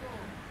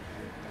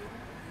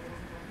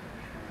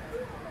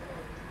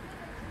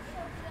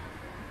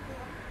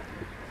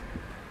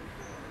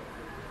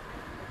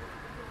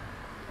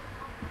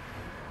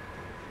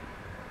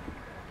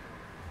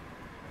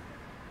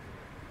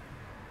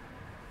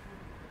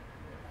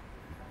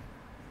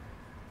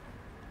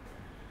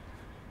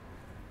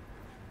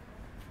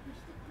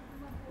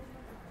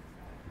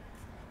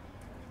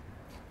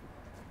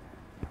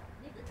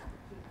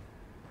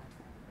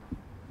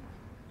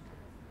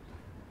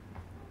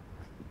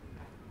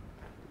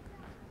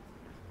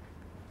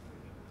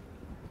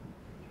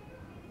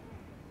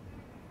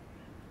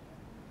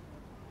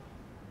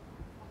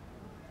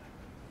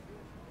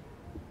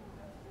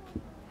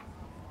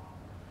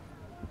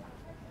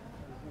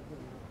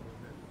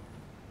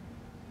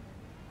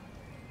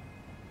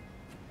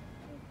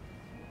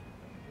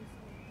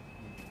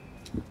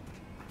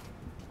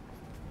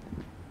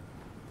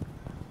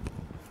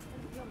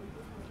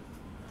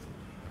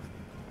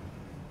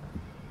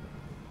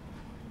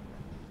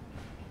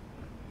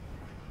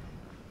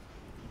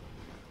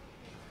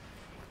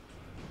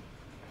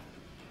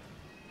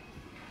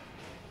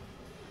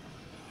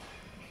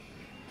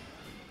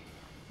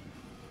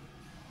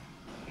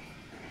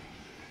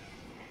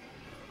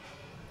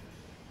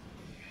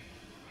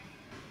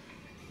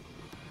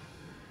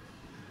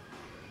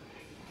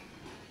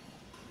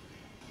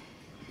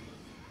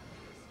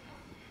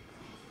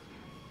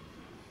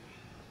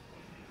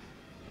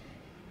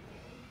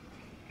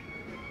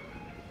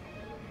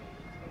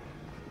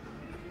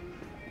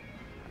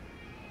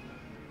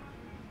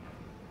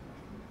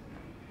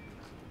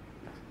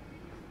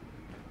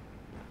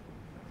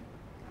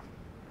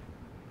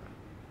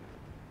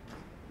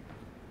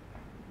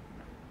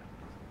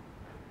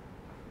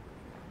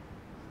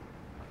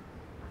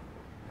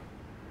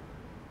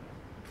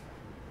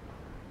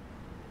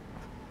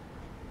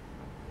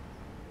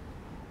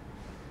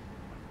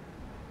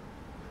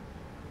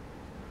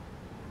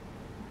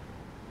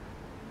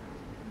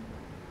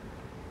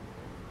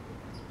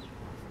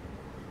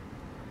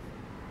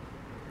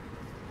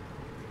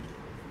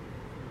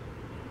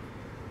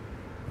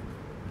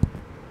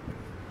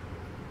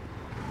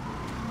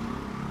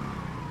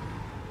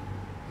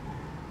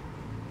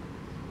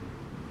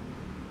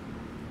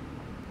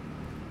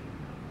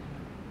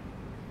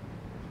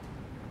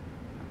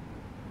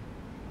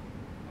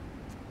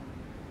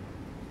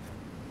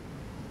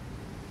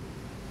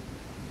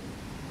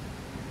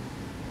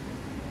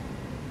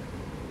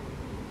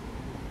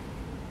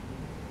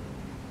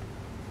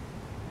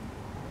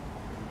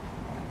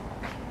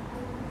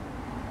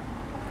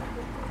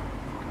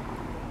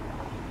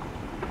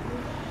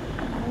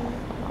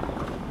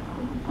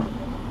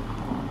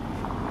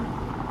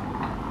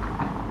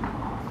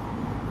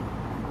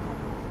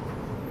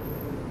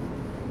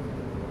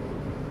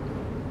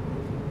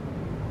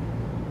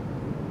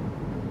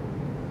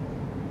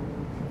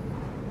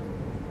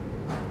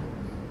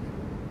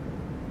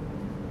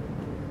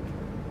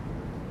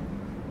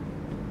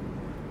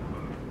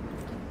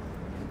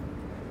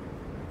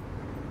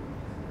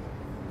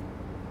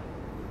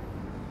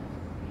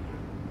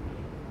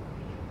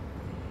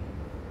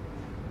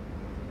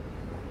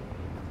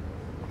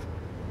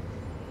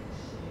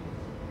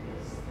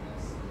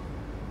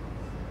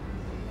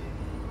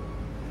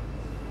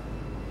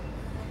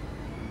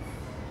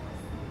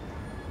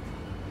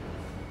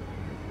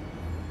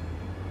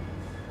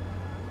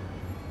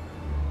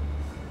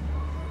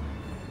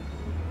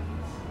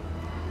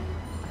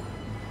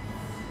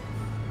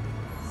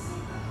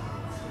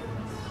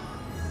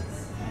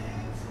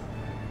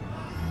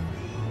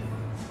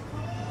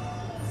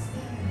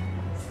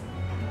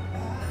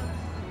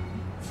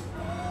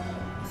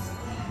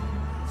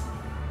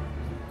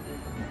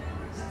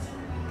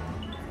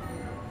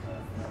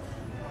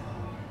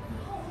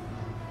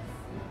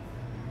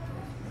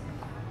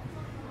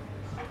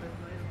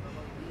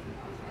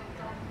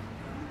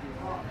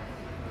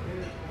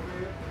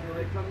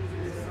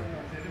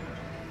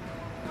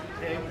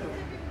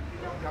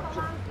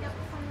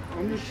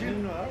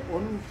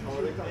 Onun için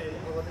harika.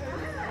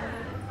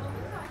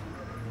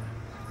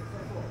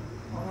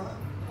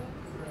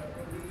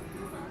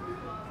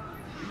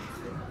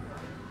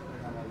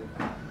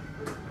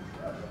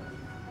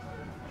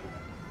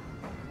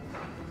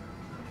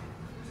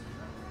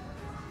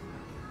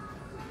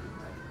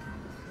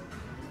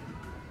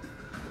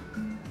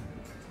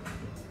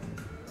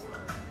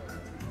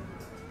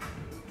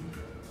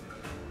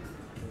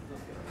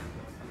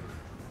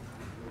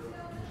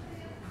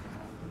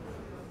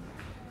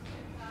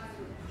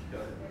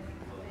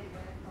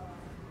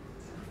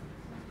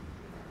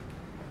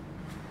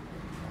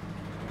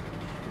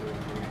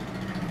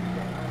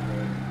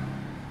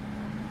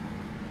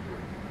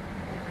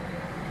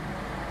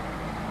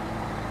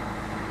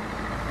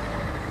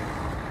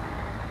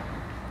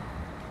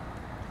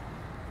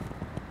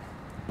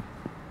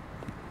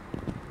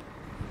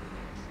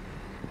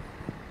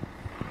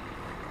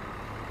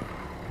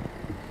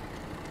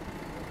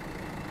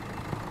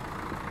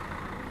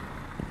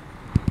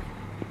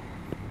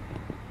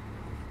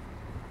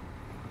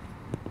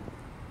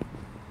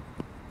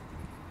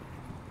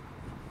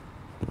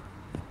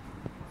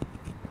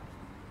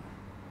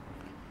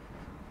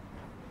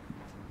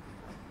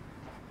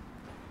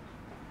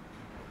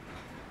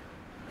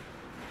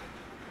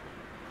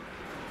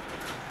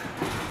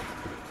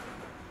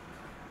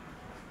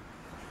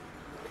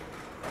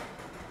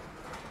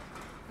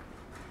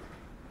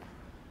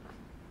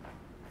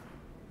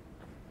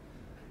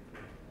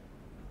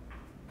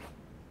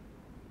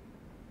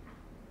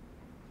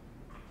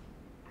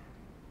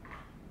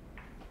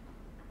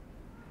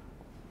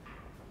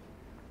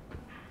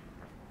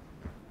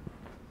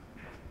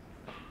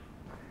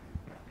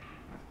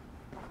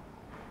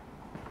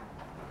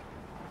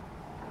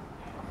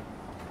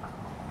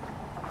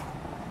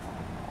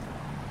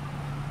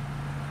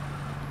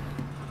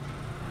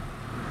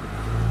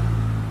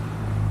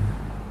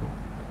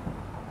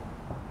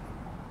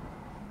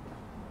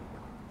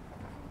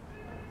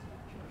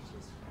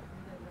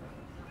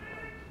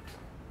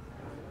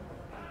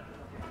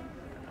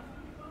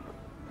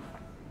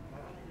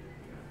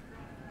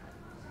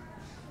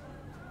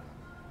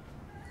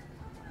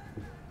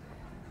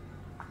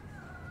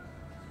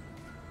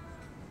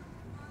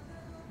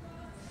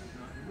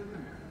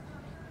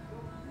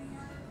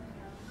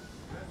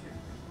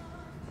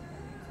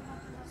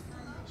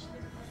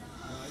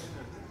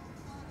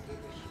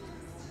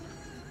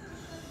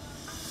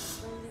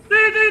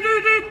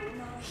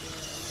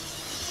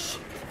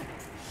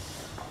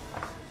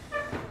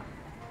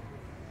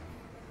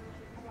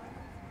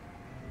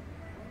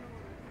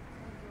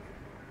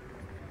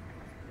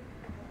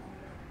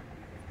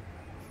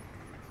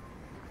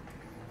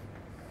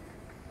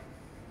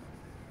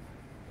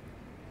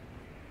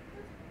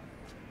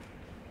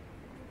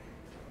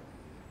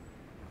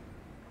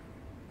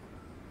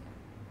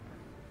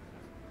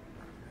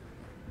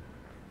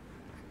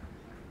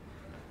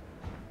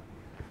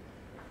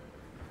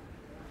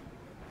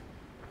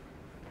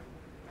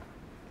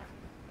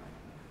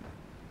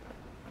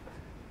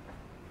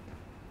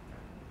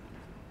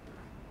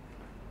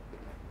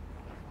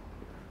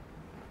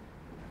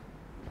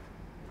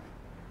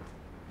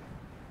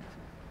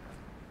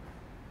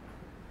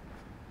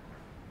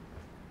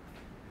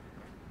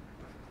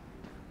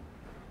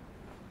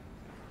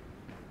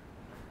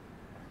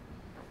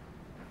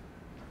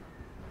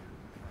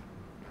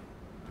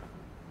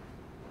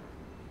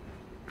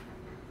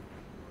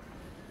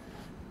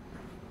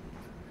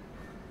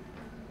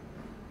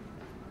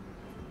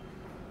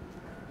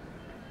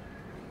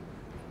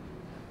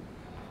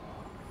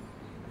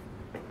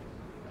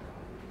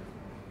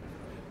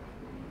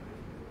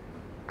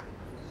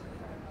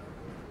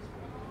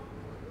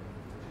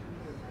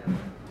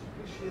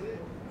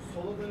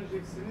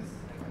 gideceksiniz.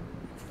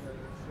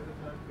 Şöyle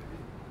tarif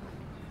edeyim.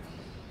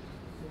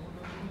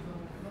 Sonradan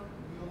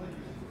bu yola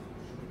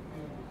giriyorsunuz.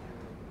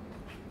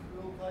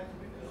 Yol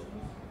takip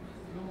ediyorsunuz.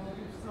 Yol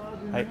hafif sağa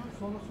dönüyor.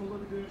 Sonra sola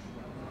bir dönüş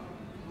var.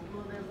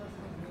 Google'a da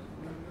yazarsanız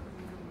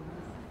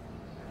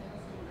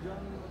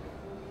canlı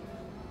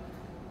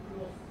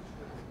cross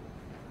işte.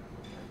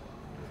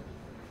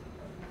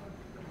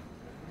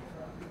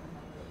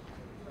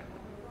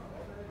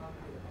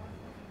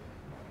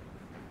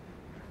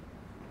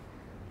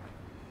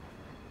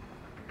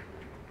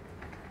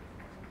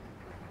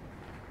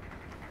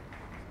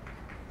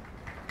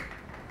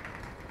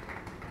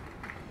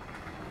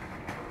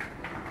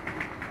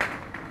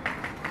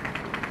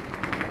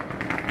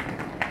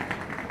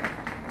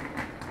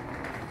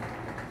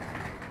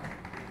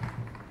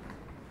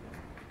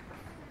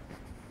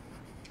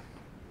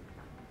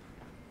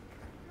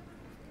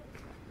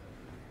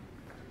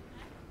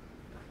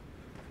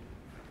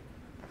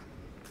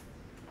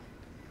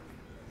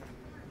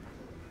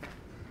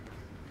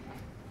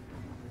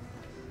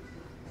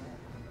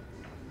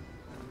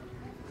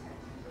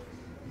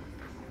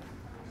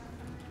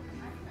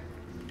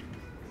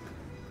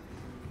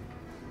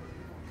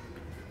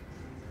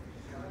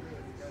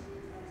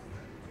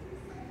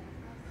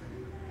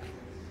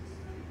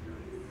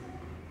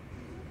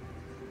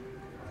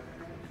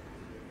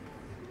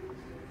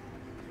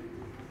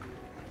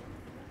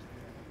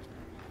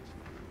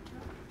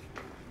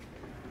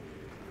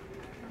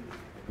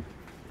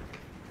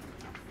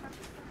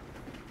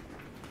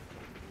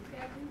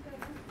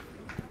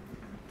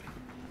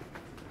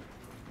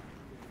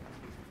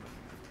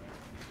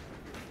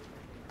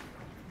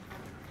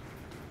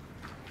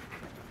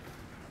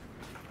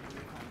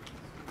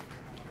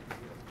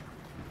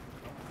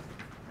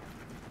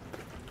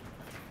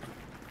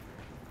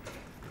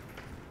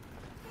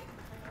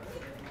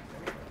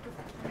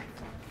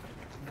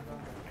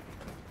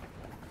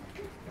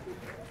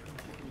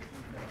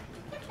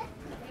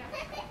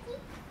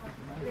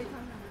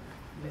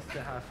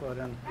 Liste här för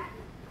en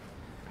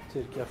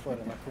Türkiye för en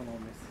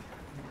ekonomisk.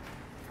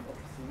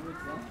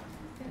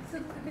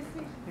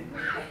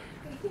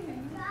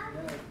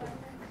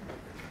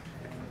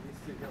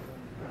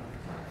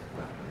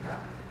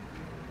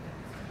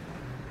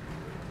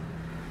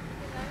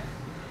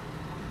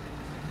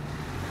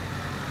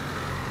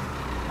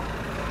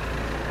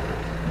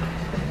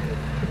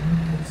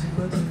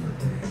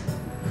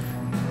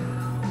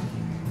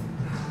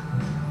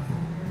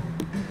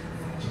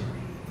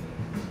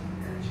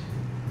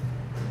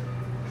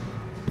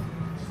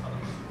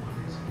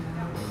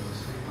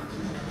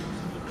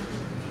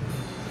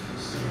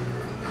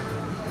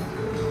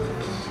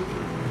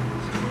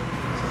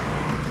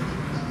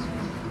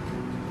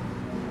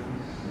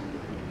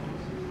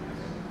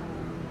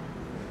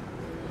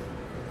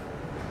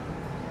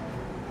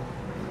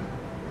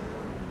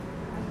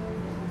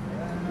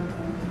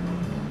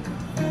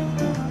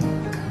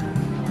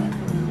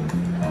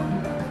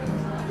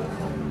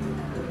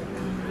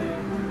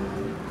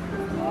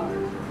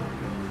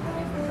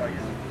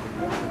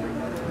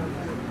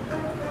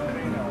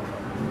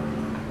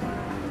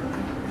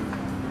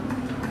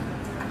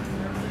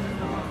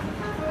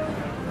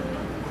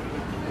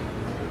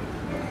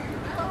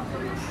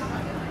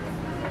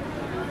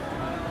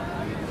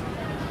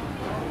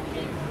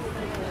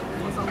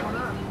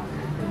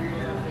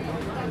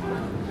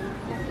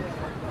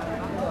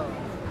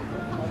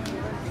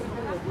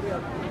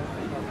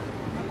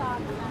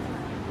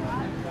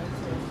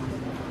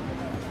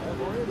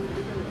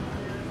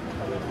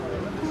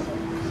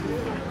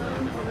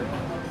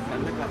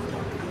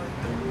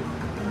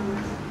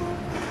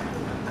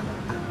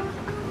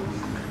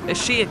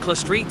 Isiklar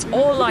Street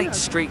or Light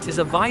Street is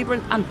a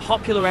vibrant and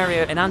popular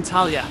area in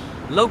Antalya.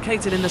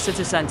 Located in the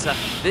city centre,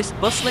 this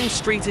bustling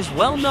street is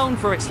well known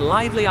for its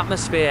lively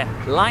atmosphere,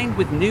 lined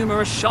with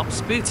numerous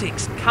shops,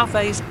 boutiques,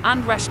 cafes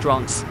and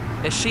restaurants.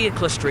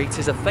 Isiklar Street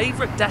is a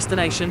favourite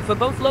destination for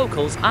both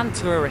locals and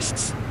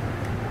tourists.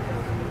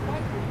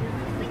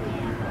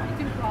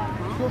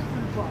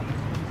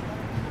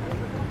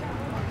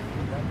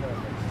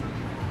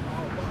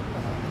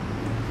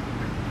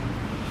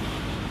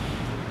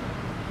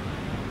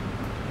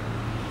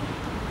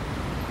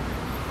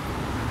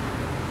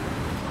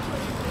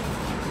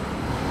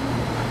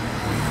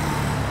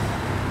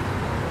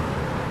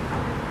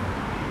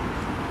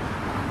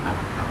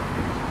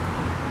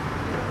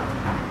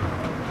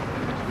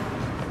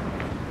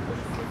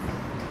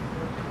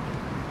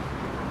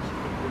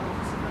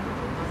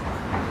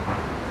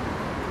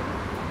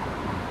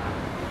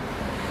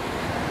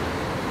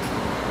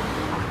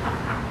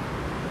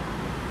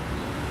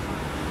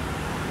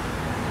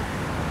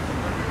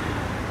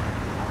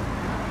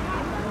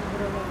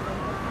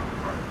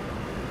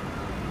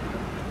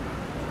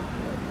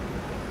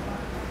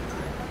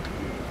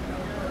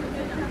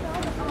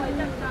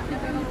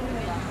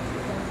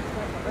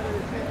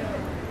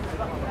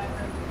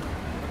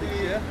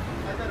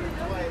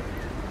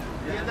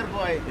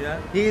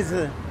 He's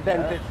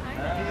dented.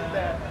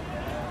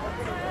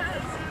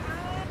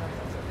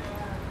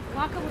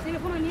 Kanka bu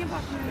telefona niye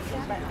bakmıyorsun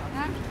ya?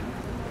 Ha?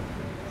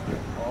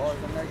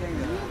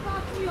 Niye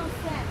bakmıyorsun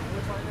sen?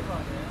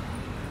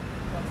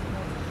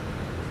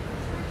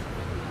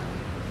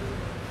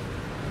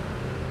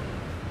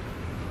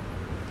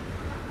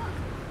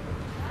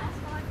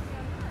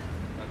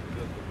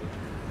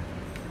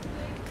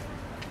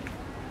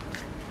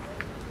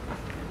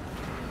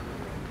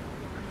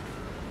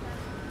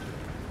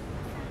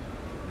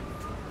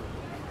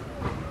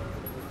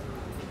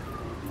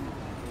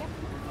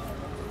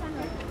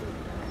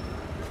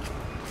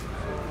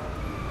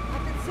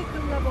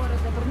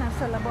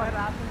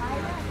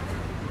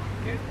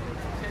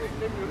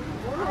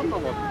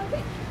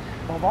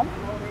 Babam?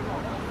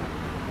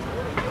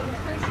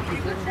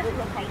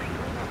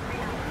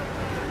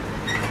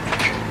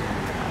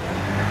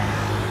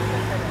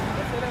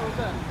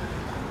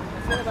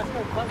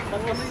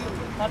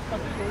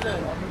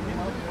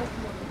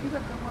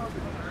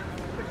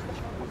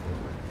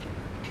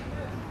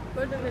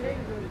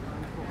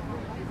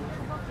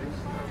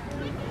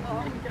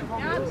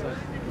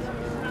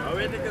 Nou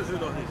weet ik het zo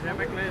nog niet, hè,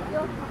 mijn klein?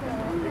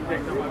 Ik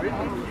denk dat maar weet ik.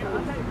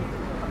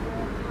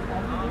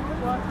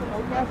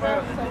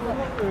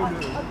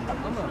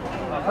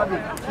 Tabii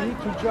iyi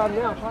tüccar ne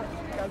yapar?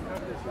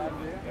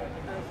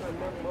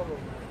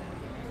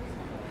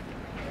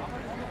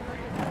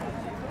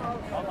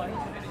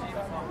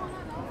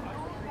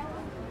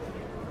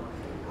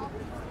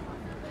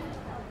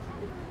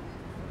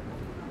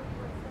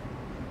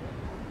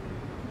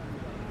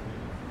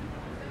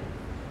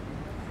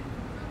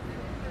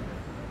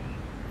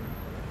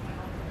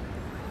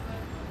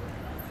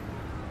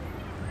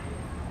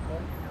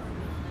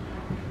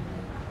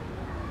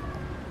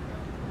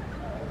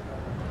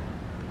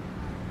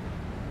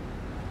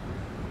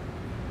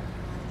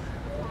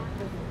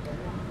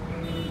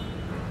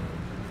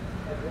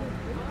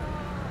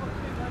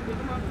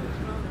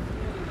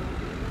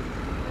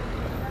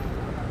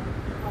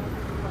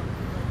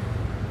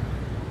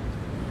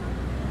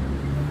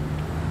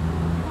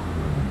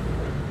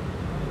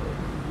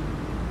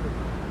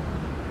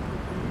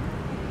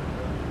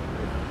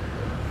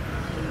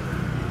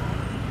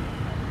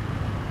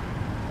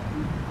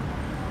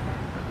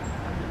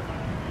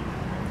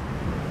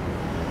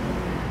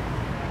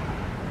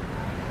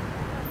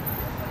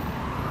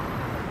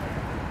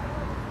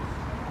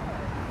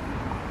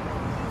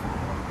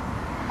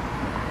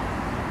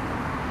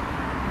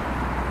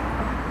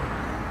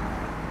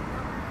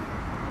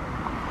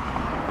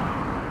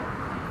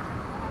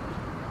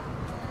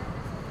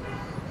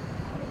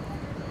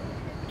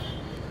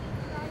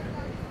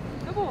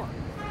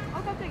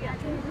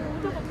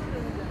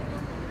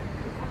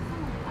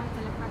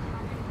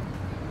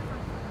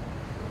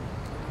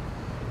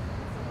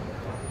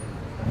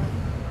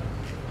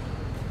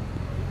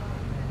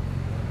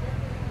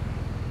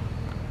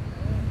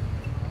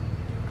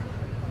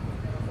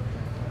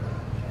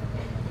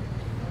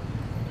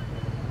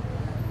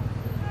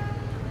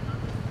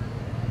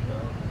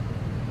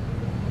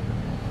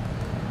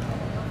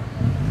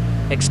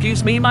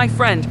 Excuse me, my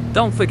friend,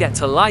 don't forget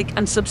to like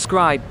and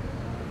subscribe.